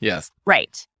 Right. Yes.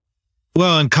 Right.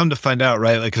 Well, and come to find out,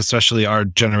 right, like especially our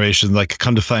generation, like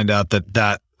come to find out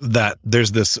that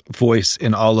there's this voice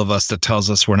in all of us that tells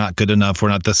us we're not good enough, we're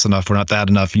not this enough, we're not that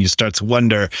enough. And you start to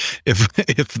wonder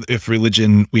if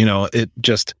religion, you know, it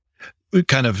just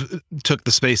kind of took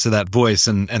the space of that voice,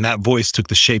 and that voice took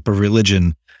the shape of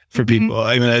religion for people.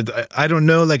 I mean, I don't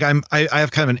know, like I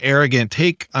have kind of an arrogant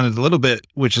take on it a little bit,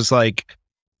 which is like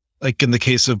in the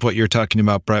case of what you're talking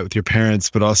about, Brett, with your parents,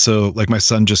 but also like my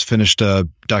son just finished a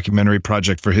documentary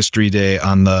project for History Day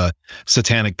on the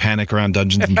satanic panic around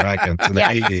Dungeons and Dragons in the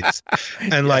 80s.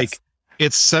 And like,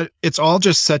 it's all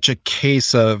just such a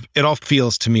case of, it all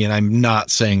feels to me, and I'm not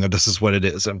saying that this is what it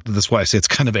is. That's why I say it's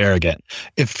kind of arrogant.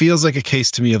 It feels like a case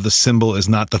to me of the symbol is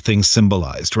not the thing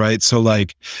symbolized, right? So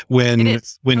like when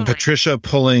Patricia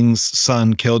Pulling's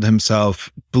son killed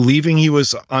himself, believing he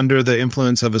was under the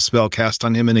influence of a spell cast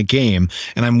on him in a game,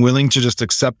 and I'm willing to just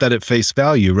accept that at face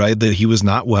value, right? That he was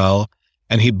not well,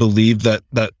 and he believed that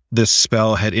this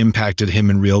spell had impacted him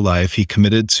in real life. He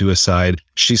committed suicide.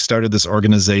 She started this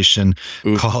organization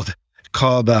called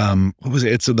what was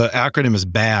it? It's the acronym is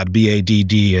BADD,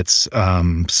 BADD. It's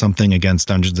something against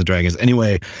Dungeons and Dragons.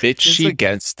 Anyway, Bitches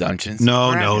Against Dungeons.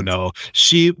 No.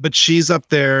 She's up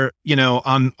there, you know,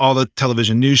 on all the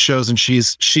television news shows, and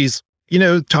she's you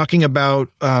know, talking about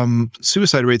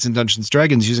suicide rates in Dungeons and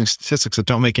Dragons using statistics that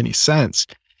don't make any sense.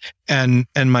 And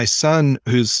my son,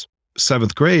 who's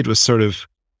 7th grade, was sort of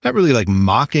not really like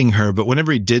mocking her, but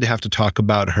whenever he did have to talk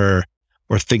about her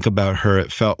or think about her,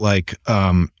 it felt like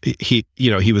he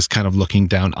was kind of looking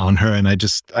down on her. And I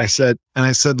said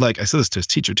this to his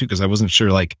teacher too, because I wasn't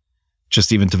sure, like,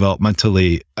 just even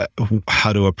developmentally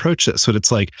how to approach this. So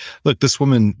it's like, look, this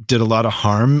woman did a lot of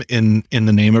harm in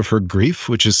the name of her grief,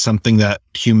 which is something that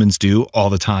humans do all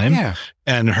the time. Yeah.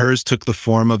 And hers took the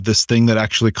form of this thing that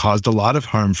actually caused a lot of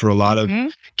harm for a lot of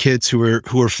kids who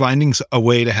were finding a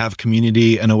way to have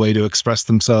community and a way to express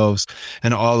themselves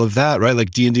and all of that, right?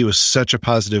 Like D&D was such a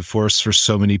positive force for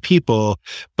so many people,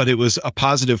 but it was a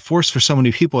positive force for so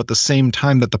many people at the same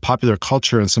time that the popular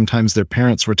culture and sometimes their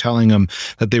parents were telling them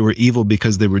that they were evil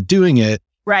because they were doing it.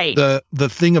 Right. The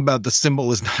thing about the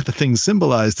symbol is not the thing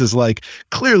symbolized, is like,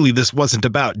 clearly this wasn't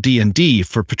about D&D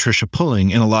for Patricia Pulling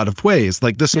in a lot of ways.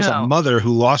 Like this was a mother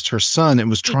who lost her son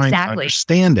and was trying to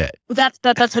understand it. That's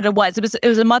what it was. It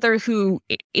was a mother who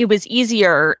it was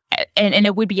easier, and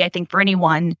it would be, I think, for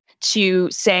anyone to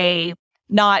say,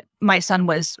 not my son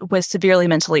was severely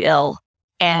mentally ill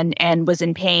and was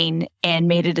in pain and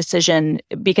made a decision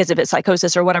because of his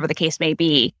psychosis or whatever the case may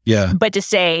be. Yeah. But to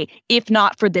say, if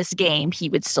not for this game, he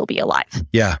would still be alive.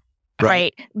 Yeah.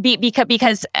 Right.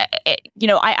 Because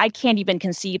I can't even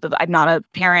conceive of, I'm not a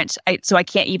parent, so I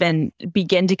can't even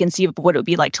begin to conceive of what it would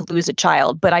be like to lose a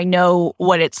child. But I know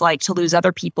what it's like to lose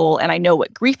other people, and I know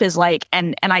what grief is like.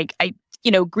 And I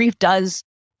grief does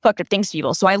fucked up things to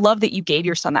people. So I love that you gave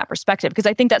your son that perspective, because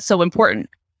I think that's so important,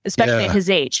 especially at his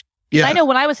age. Yeah. I know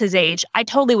when I was his age, I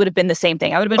totally would have been the same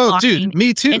thing. I would have been dude,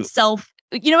 me too. And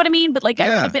you know what I mean? But like,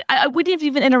 I wouldn't have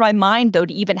even entered my mind though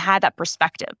to even have that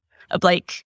perspective of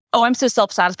like, oh, I'm so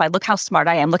self-satisfied. Look how smart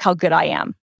I am. Look how good I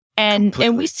am. And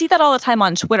we see that all the time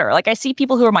on Twitter. Like I see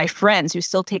people who are my friends who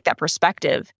still take that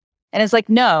perspective. And it's like,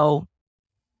 no,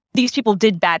 these people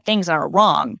did bad things and are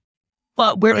wrong.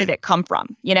 But where did it come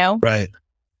from? You know? Right.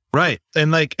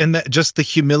 And that just the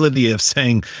humility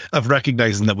of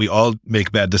recognizing that we all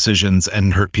make bad decisions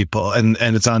and hurt people. And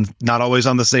it's on not always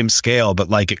on the same scale, but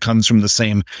like it comes from the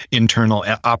same internal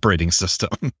operating system.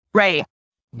 Right.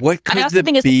 What could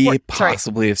the B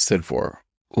possibly have stood for?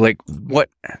 Like what?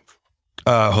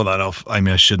 Hold on.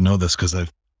 I should know this because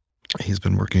he's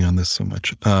been working on this so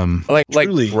much. Like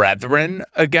brethren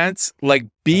against, like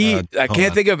B. I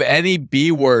can't think of any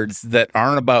B words that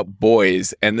aren't about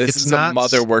boys. And this is a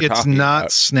mother we're talking about. It's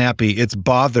not snappy. It's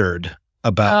bothered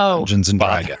about Dungeons and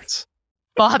Dragons.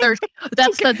 Bothered.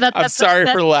 I'm sorry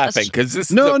for laughing because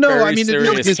this is a very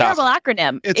serious it's a terrible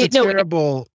acronym. It's a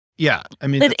terrible. Yeah, I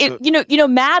mean,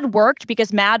 MAD worked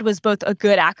because MAD was both a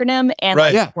good acronym and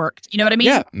worked. You know what I mean?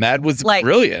 Yeah, MAD was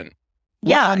brilliant.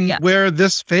 Where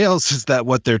this fails is that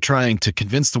what they're trying to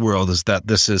convince the world is that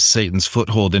this is Satan's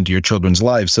foothold into your children's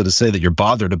lives. So to say that you're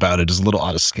bothered about it is a little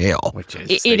out of scale. Which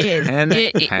is it is.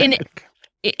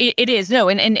 It is. No,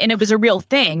 and it was a real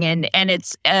thing, and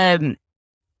it's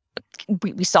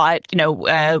we saw it,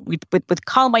 with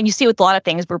Columbine. You see it with a lot of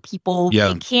things where people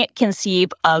they can't conceive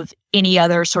of any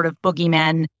other sort of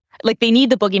boogeyman. Like they need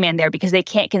the boogeyman there because they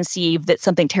can't conceive that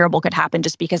something terrible could happen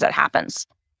just because it happens.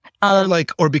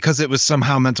 Or because it was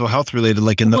somehow mental health related,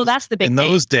 like in that's the big thing.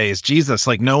 Those days, Jesus,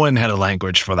 like no one had a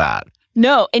language for that.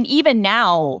 No, and even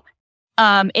now,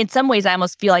 in some ways, I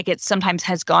almost feel like it sometimes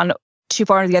has gone too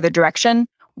far in the other direction,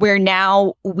 where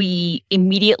now we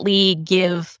immediately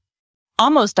give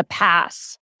almost a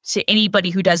pass to anybody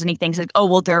who does anything. It's like, oh,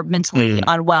 well, they're mentally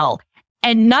unwell,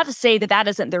 and not to say that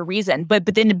isn't their reason, but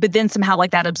then somehow like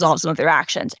that absolves them of their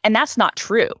actions, and that's not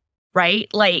true, right?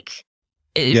 Like.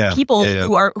 People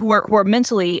who are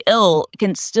mentally ill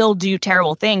can still do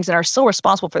terrible things and are still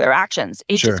responsible for their actions.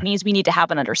 It just means we need to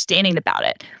have an understanding about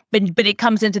it. But it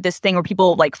comes into this thing where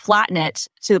people like flatten it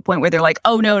to the point where they're like,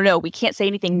 oh no, we can't say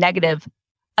anything negative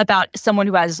about someone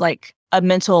who has like a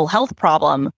mental health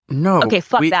problem. No. Okay,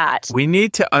 fuck that. We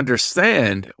need to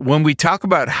understand when we talk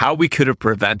about how we could have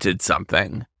prevented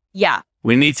something. Yeah.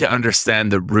 We need to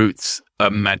understand the roots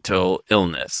of mental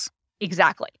illness.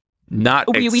 Exactly.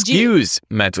 Not excuse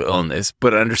mental illness,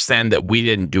 but understand that we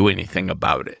didn't do anything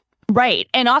about it. Right.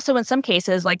 And also in some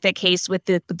cases, like the case with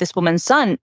this woman's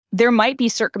son, there might be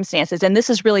circumstances, and this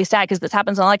is really sad because this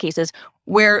happens in a lot of cases,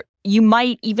 where you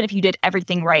might, even if you did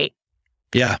everything right,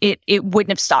 it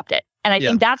wouldn't have stopped it. And I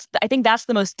think that's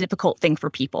the most difficult thing for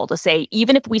people to say,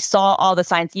 even if we saw all the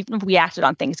signs, even if we acted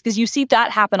on things, because you see that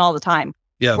happen all the time.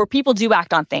 Yeah. Where people do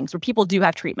act on things, where people do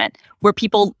have treatment, where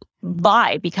people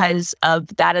lie because of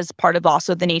that is part of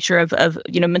also the nature of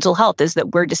mental health, is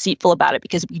that we're deceitful about it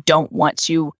because we don't want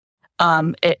to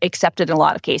accept it in a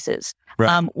lot of cases.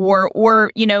 Right.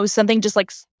 Or something just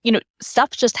like,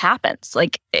 stuff just happens.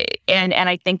 Like, and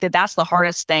I think that's the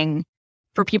hardest thing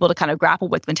for people to kind of grapple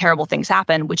with when terrible things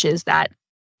happen, which is that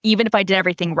even if I did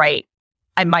everything right,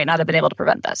 I might not have been able to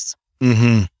prevent this.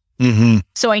 Mm-hmm. Mm-hmm.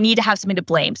 So I need to have something to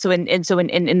blame. So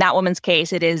in that woman's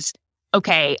case, it is,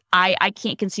 okay, I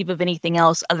can't conceive of anything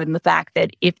else other than the fact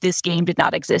that if this game did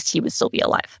not exist, he would still be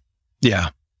alive. Yeah.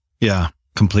 Yeah,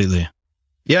 completely.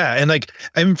 Yeah. And like,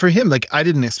 I mean, for him, like, I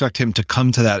didn't expect him to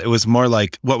come to that. It was more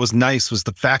like what was nice was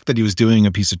the fact that he was doing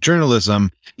a piece of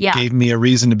journalism gave me a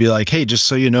reason to be like, hey, just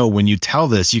so you know, when you tell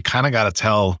this, you kind of got to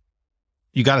tell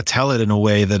it in a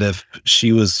way that if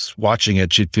she was watching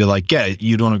it, she'd feel like, yeah,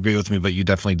 you don't agree with me, but you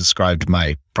definitely described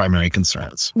my primary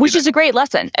concerns. Which is a great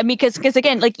lesson. I mean, because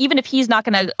again, like, even if he's not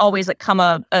going to always like come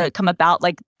about,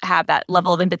 like, have that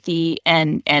level of empathy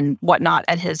and whatnot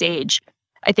at his age,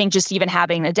 I think just even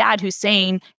having a dad who's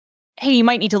saying, hey, you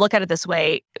might need to look at it this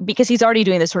way, because he's already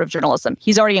doing this sort of journalism.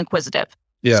 He's already inquisitive.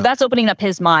 Yeah. So that's opening up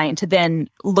his mind to then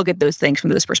look at those things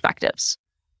from those perspectives.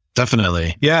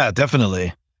 Definitely. Yeah,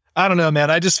 definitely. I don't know, man.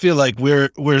 I just feel like we're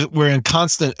in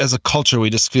constant, as a culture, we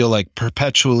just feel like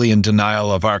perpetually in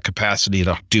denial of our capacity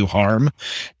to do harm.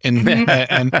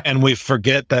 And we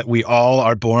forget that we all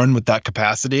are born with that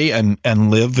capacity and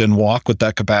live and walk with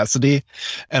that capacity.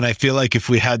 And I feel like if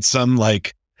we had some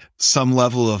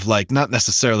level of, like, not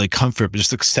necessarily comfort, but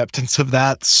just acceptance of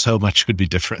that, so much could be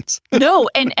different. No.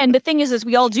 And the thing is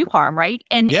we all do harm, right?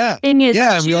 And the thing is,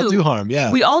 we all do harm. Yeah.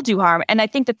 We all do harm. And I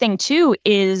think the thing too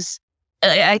is,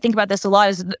 I think about this a lot,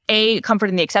 is A, comfort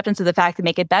in the acceptance of the fact to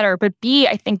make it better. But B,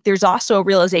 I think there's also a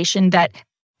realization that,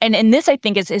 and this I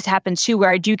think has happened too, where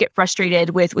I do get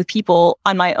frustrated with people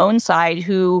on my own side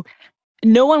who,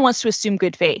 no one wants to assume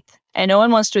good faith. And no one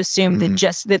wants to assume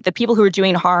that the people who are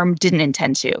doing harm didn't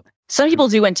intend to. Some people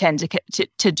do intend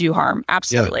to do harm.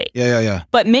 Absolutely. Yeah.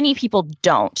 But many people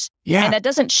don't. Yeah. And that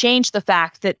doesn't change the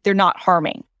fact that they're not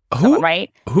harming someone,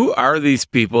 right? Who are these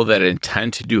people that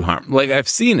intend to do harm? Like, I've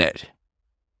seen it.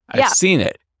 I've seen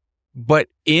it. But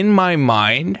in my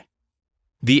mind,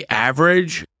 the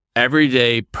average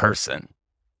everyday person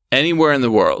anywhere in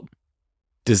the world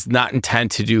does not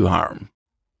intend to do harm.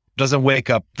 Doesn't wake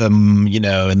up them,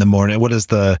 in the morning. What is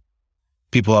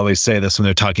people always say this when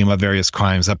they're talking about various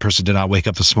crimes. That person did not wake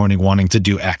up this morning wanting to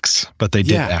do X, but they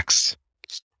did X.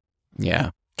 Yeah.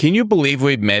 Can you believe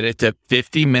we've made it to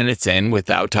 50 minutes in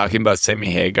without talking about Sammy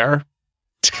Hagar?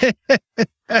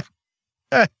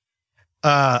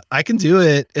 I can do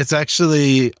it. It's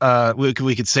actually,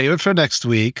 we could save it for next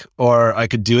week, or I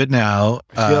could do it now.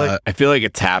 I feel like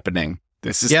it's happening.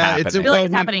 This is happening. I feel like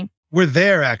it's happening. We're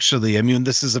there, actually. I mean,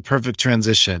 this is a perfect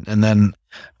transition. And then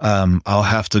I'll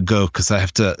have to go because I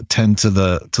have to tend to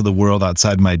the world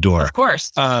outside my door. Of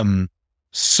course.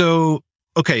 So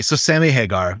Sammy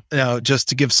Hagar. Now, just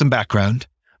to give some background,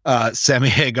 Sammy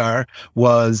Hagar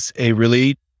was a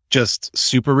really just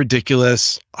super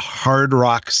ridiculous hard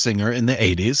rock singer in the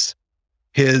 80s.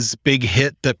 His big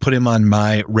hit that put him on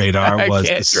my radar was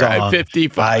the song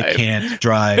 55. I Can't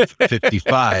Drive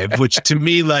 55, which to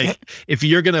me, like, if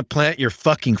you're going to plant your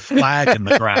fucking flag in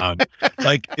the ground,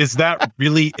 like, is that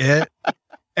really it?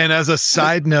 And as a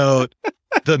side note,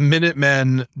 the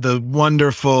Minutemen, the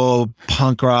wonderful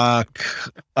punk rock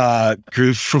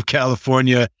group from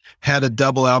California, had a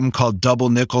double album called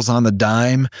Double Nickels on the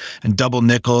Dime, and Double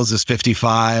Nickels is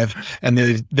 55. And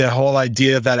the whole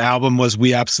idea of that album was,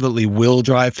 we absolutely will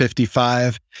drive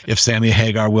 55 if Sammy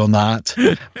Hagar will not.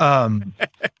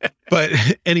 But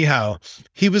anyhow,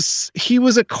 he was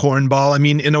a cornball. I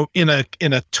mean, in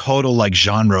a total, like,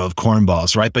 genre of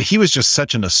cornballs, right? But he was just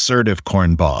such an assertive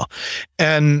cornball.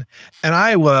 And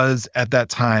I was at that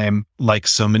time, like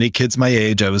so many kids my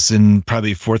age, I was in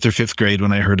probably 4th or 5th grade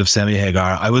when I heard of Sammy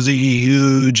Hagar. I was a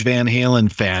huge Van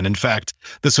Halen fan. In fact,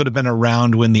 this would have been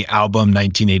around when the album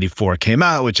 1984 came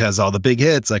out, which has all the big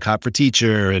hits like Hot for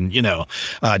Teacher and,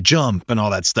 Jump and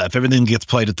all that stuff. Everything gets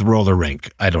played at the roller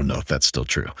rink. I don't know if that's still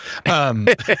true.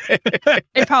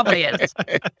 It probably is.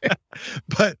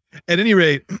 But at any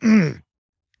rate,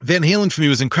 Van Halen for me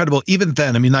was incredible. Even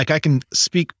then, I mean, like, I can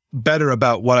speak better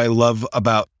about what I love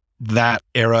about that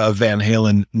era of Van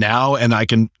Halen now, and I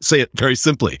can say it very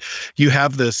simply. You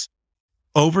have this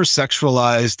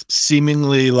over-sexualized,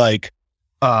 seemingly like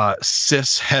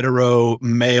cis hetero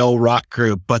male rock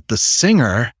group, but the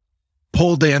singer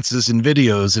pole dances in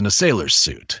videos in a sailor's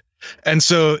suit. And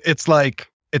so it's like,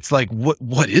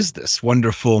 what is this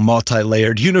wonderful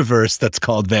multi-layered universe that's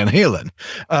called Van Halen?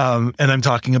 And I'm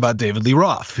talking about David Lee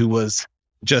Roth, who was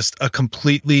just a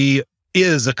completely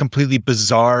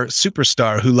bizarre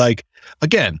superstar who, like,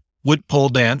 again, would pole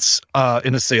dance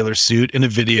in a sailor suit in a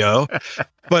video.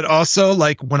 But also,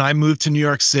 like, when I moved to New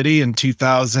York City in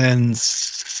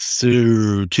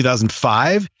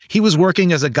 2005, he was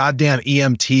working as a goddamn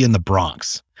EMT in the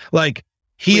Bronx. Like,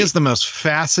 he is the most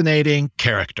fascinating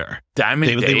character.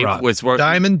 Diamond Dave was working.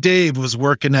 Diamond Dave was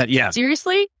working at,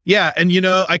 Seriously? Yeah. And,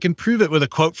 I can prove it with a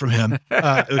quote from him,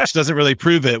 which doesn't really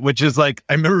prove it, which is like,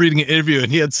 I remember reading an interview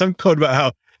and he had some quote about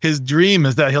how his dream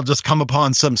is that he'll just come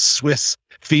upon some Swiss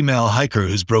female hiker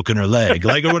who's broken her leg,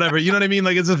 like, or whatever. You know what I mean?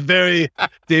 Like, it's a very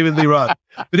David Lee Roth.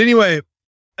 But anyway,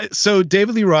 so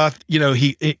David Lee Roth,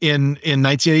 he in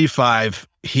 1985,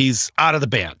 he's out of the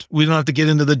band. We don't have to get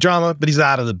into the drama, but he's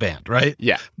out of the band, right?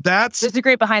 Yeah. There's a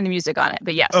great behind the music on it,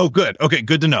 but yes. Oh, good. Okay,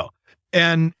 good to know.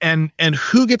 And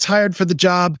who gets hired for the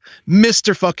job?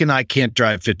 Mr. fucking I Can't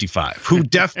Drive 55, who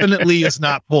definitely is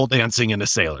not pole dancing in a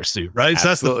sailor suit, right? So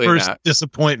that's the first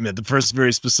disappointment, the first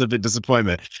very specific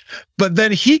disappointment. But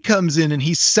then he comes in and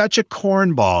he's such a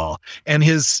cornball, and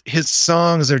his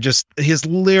songs are just, his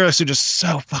lyrics are just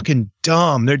so fucking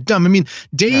dumb. They're dumb. I mean,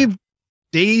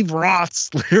 Dave Roth's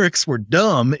lyrics were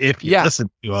dumb if you listen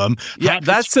to them. Yeah,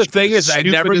 that's the thing is I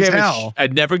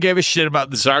never gave a shit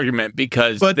about this argument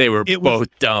because they were both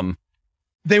dumb.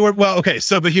 They were, well, okay,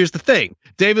 but here's the thing.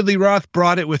 David Lee Roth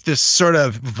brought it with this sort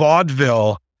of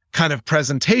vaudeville kind of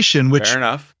presentation, which fair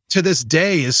enough. To this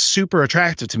day is super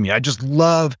attractive to me. I just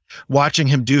love watching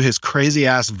him do his crazy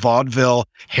ass vaudeville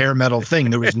hair metal thing.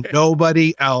 There was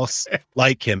nobody else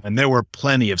like him, and there were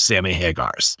plenty of Sammy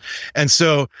Hagars. And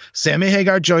so Sammy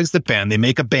Hagar joins the band. They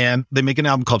make an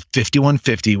album called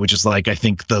 5150, which is like, I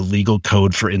think the legal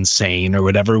code for insane or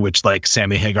whatever, which like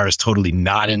Sammy Hagar is totally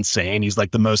not insane. He's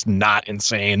like the most not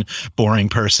insane, boring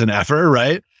person ever,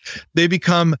 right? They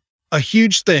become a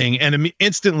huge thing, and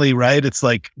instantly, right? It's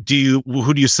like,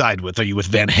 who do you side with? Are you with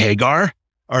Van Hagar?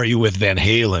 Or are you with Van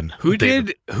Halen? Who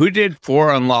did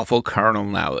For Unlawful Carnal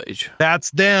Knowledge?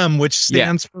 That's them, which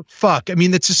stands for fuck. I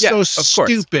mean, that's just so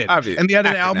stupid. And they had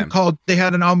an album called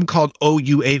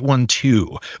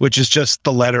OU812, which is just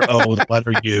the letter O, the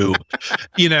letter U,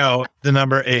 the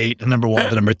number 8, the number 1,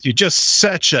 the number 2, just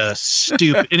such a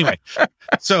stupid. Anyway,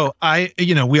 so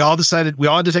we all decided we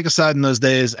all had to take a side in those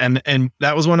days, and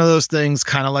that was one of those things,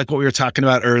 kind of like what we were talking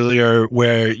about earlier,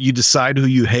 where you decide who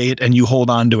you hate and you hold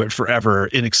on to it forever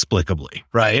inexplicably,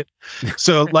 right?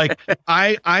 So like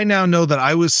I now know that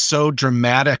I was so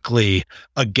dramatically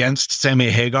against Sammy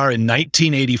Hagar in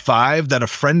 1985 that a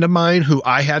friend of mine who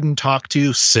I hadn't talked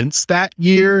to since that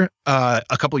year,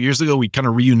 a couple of years ago, we kind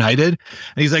of reunited,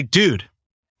 and he's like, dude,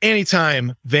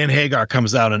 anytime Van Hagar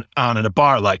comes out on in a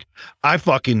bar, like I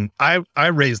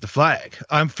raise the flag.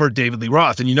 I'm for David Lee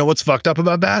Roth. And you know what's fucked up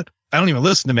about that? I don't even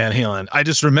listen to Van Halen. I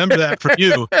just remember that from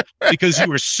you because you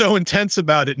were so intense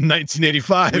about it in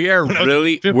 1985. We are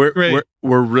really,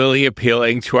 we're really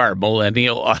appealing to our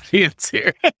millennial audience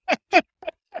here.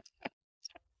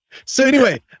 So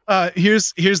anyway,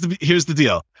 here's the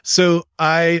deal. So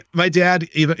my dad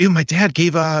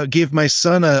gave my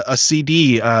son a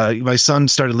CD. My son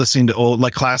started listening to old,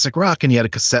 like, classic rock, and he had a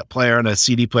cassette player and a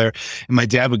CD player, and my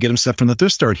dad would get him stuff from the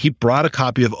thrift store. And he brought a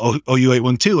copy of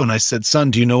OU812, and I said, son,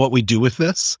 do you know what we do with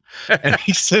this? And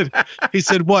he said,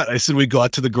 what? I said, we go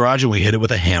out to the garage and we hit it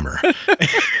with a hammer.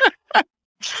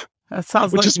 That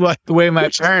sounds like the way my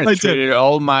parents treated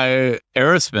all my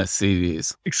Aerosmith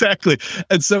CDs. Exactly.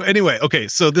 And so anyway, okay,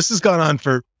 so this has gone on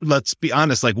for, let's be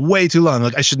honest, like way too long.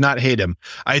 Like, I should not hate him.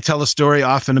 I tell a story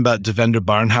often about Devendra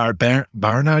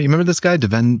Banhart. You remember this guy?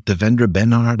 Devendra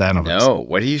Banhart? I don't know. No,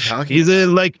 what are you talking He's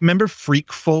remember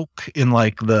Freak Folk in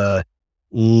like the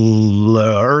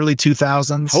early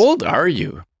 2000s? How old are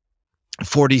you?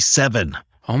 47.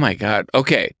 Oh my God.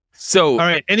 Okay. So, all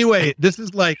right. Anyway, this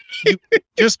is like, you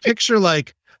just picture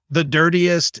like the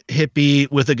dirtiest hippie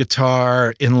with a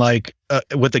guitar in like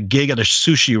with a gig at a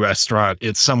sushi restaurant.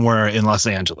 It's somewhere in Los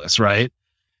Angeles, right?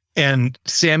 And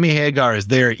Sammy Hagar is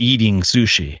there eating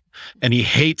sushi, and he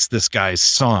hates this guy's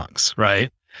songs,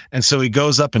 right? And so he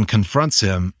goes up and confronts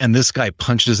him, and this guy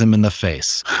punches him in the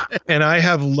face. And I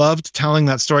have loved telling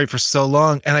that story for so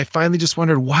long, and I finally just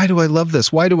wondered, why do I love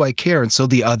this? Why do I care? And so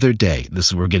the other day,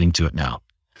 we're getting to it now.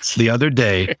 The other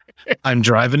day, I'm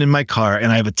driving in my car,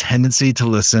 and I have a tendency to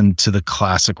listen to the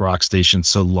classic rock station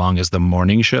so long as the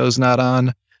morning show's not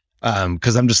on.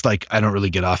 Because I'm just like, I don't really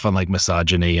get off on like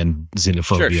misogyny and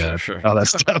xenophobia, sure. all that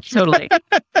stuff. Totally.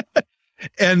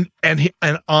 And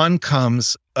on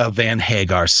comes a Van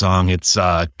Hagar song. It's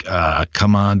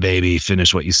 "Come On Baby,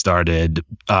 Finish What You Started."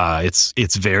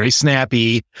 It's very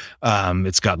snappy.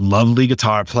 It's got lovely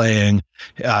guitar playing.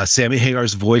 Sammy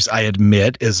Hagar's voice, I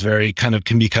admit, is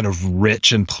can be kind of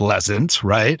rich and pleasant,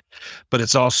 right? But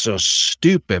it's also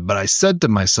stupid. But I said to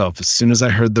myself, as soon as I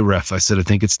heard the riff, I said, I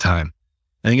think it's time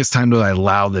to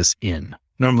allow this in.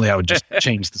 Normally I would just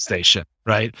change the station,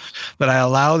 right? But I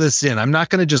allow this in. I'm not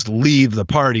going to just leave the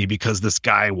party because this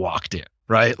guy walked in,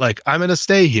 right? Like, I'm going to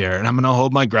stay here, and I'm going to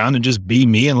hold my ground and just be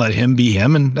me and let him be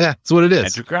him. And that's what it is.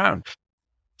 Stand your ground.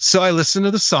 So I listened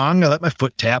to the song. I let my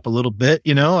foot tap a little bit,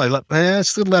 you know. I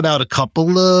just let out a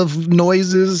couple of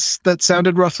noises that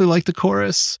sounded roughly like the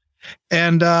chorus,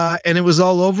 and it was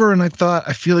all over. And I thought,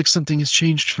 I feel like something has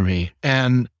changed for me.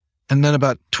 And then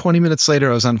about 20 minutes later,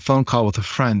 I was on a phone call with a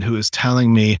friend who was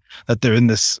telling me that they're in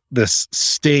this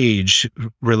stage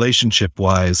relationship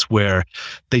wise where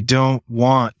they don't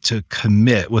want to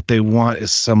commit. What they want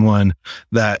is someone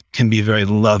that can be very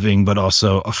loving, but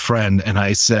also a friend. And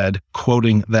I said,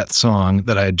 quoting that song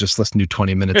that I had just listened to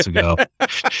 20 minutes ago,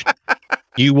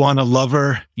 you want a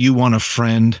lover, you want a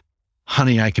friend.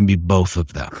 Honey, I can be both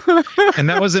of them. And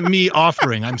that wasn't me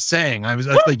offering. I'm saying, I was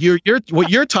like, what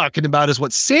you're talking about is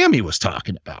what Sammy was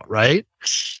talking about, right?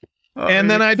 Oh,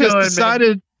 and then I just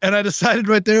decided, and I decided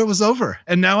right there it was over.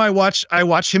 And now I watch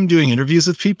him doing interviews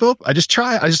with people. I'm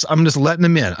just letting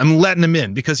him in. I'm letting him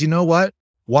in because you know what?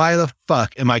 Why the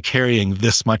fuck am I carrying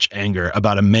this much anger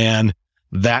about a man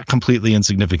that completely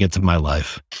insignificant to my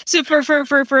life? So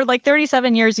for like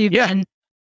 37 years, you've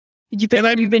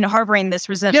been harboring this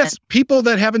resentment. Yes, people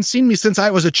that haven't seen me since I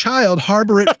was a child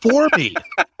harbor it for me.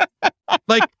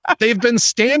 Like they've been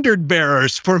standard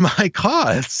bearers for my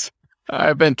cause.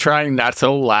 I've been trying not to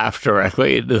laugh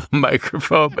directly into the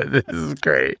microphone, but this is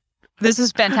great. This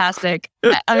is fantastic.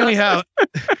 Anyhow,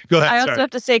 go ahead. I also have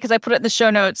to say, because I put it in the show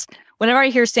notes, whenever I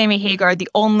hear Sammy Hagar, the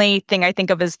only thing I think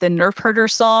of is the Nerf Herder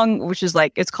song, which is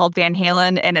like, it's called Van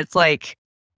Halen, and it's like,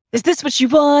 is this what you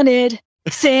wanted?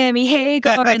 Sammy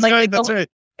Hagar. That's right. That's right.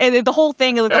 And the whole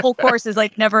thing, the whole course is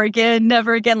like never again,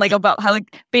 like about how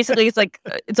like basically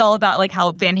it's all about like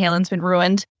how Van Halen's been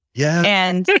ruined. Yeah.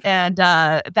 And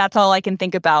that's all I can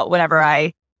think about whenever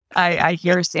I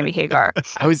hear Sammy Hagar.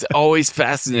 I was always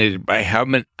fascinated by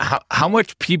how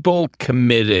much people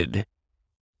committed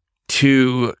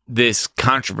to this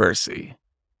controversy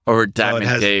over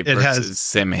Diamond Dave versus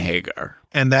Sammy Hagar.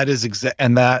 And that is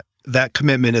that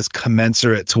commitment is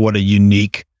commensurate to what a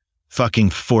unique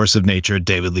fucking force of nature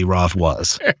David Lee Roth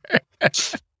was.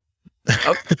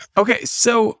 Okay,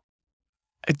 so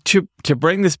to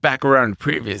bring this back around to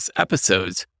previous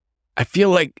episodes, I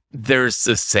feel like there's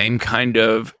the same kind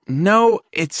of, no,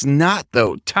 it's not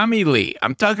though. Tommy Lee.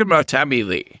 I'm talking about Tommy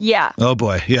Lee. Yeah. Oh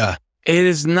boy, yeah. It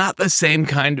is not the same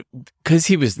kind because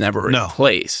he was never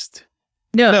replaced.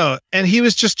 No, and he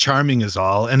was just charming as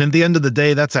all. And in the end of the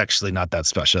day, that's actually not that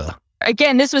special.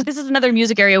 Again, this is another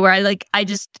music area where I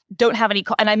just don't have any,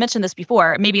 and I mentioned this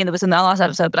before, maybe it was in the last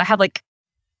episode, but I have like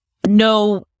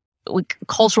no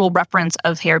cultural reference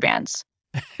of hair bands.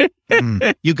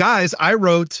 You guys, I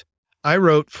wrote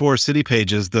for City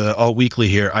Pages, the all weekly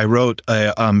here. I wrote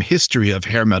a history of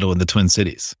hair metal in the Twin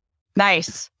Cities.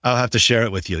 Nice. I'll have to share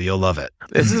it with you. You'll love it.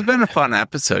 This has been a fun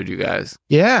episode, you guys.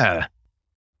 Yeah.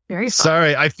 Very fun.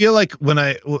 Sorry, I feel like when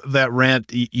that rant,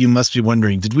 you must be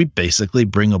wondering, did we basically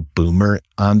bring a boomer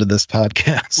onto this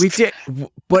podcast? We did,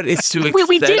 but it's to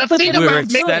extend, we're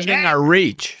extending our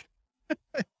reach.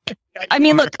 I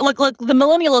mean, look, the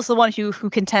millennial is the one who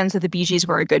contends that the Bee Gees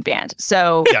were a good band.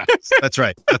 So yeah, that's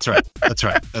right.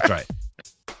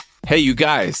 Hey, you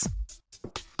guys,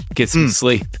 get some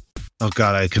sleep. Oh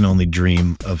God, I can only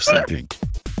dream of sleeping.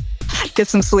 Get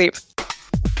some sleep.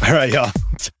 All right, y'all.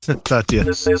 Talk to you.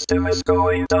 The system is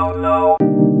going down now.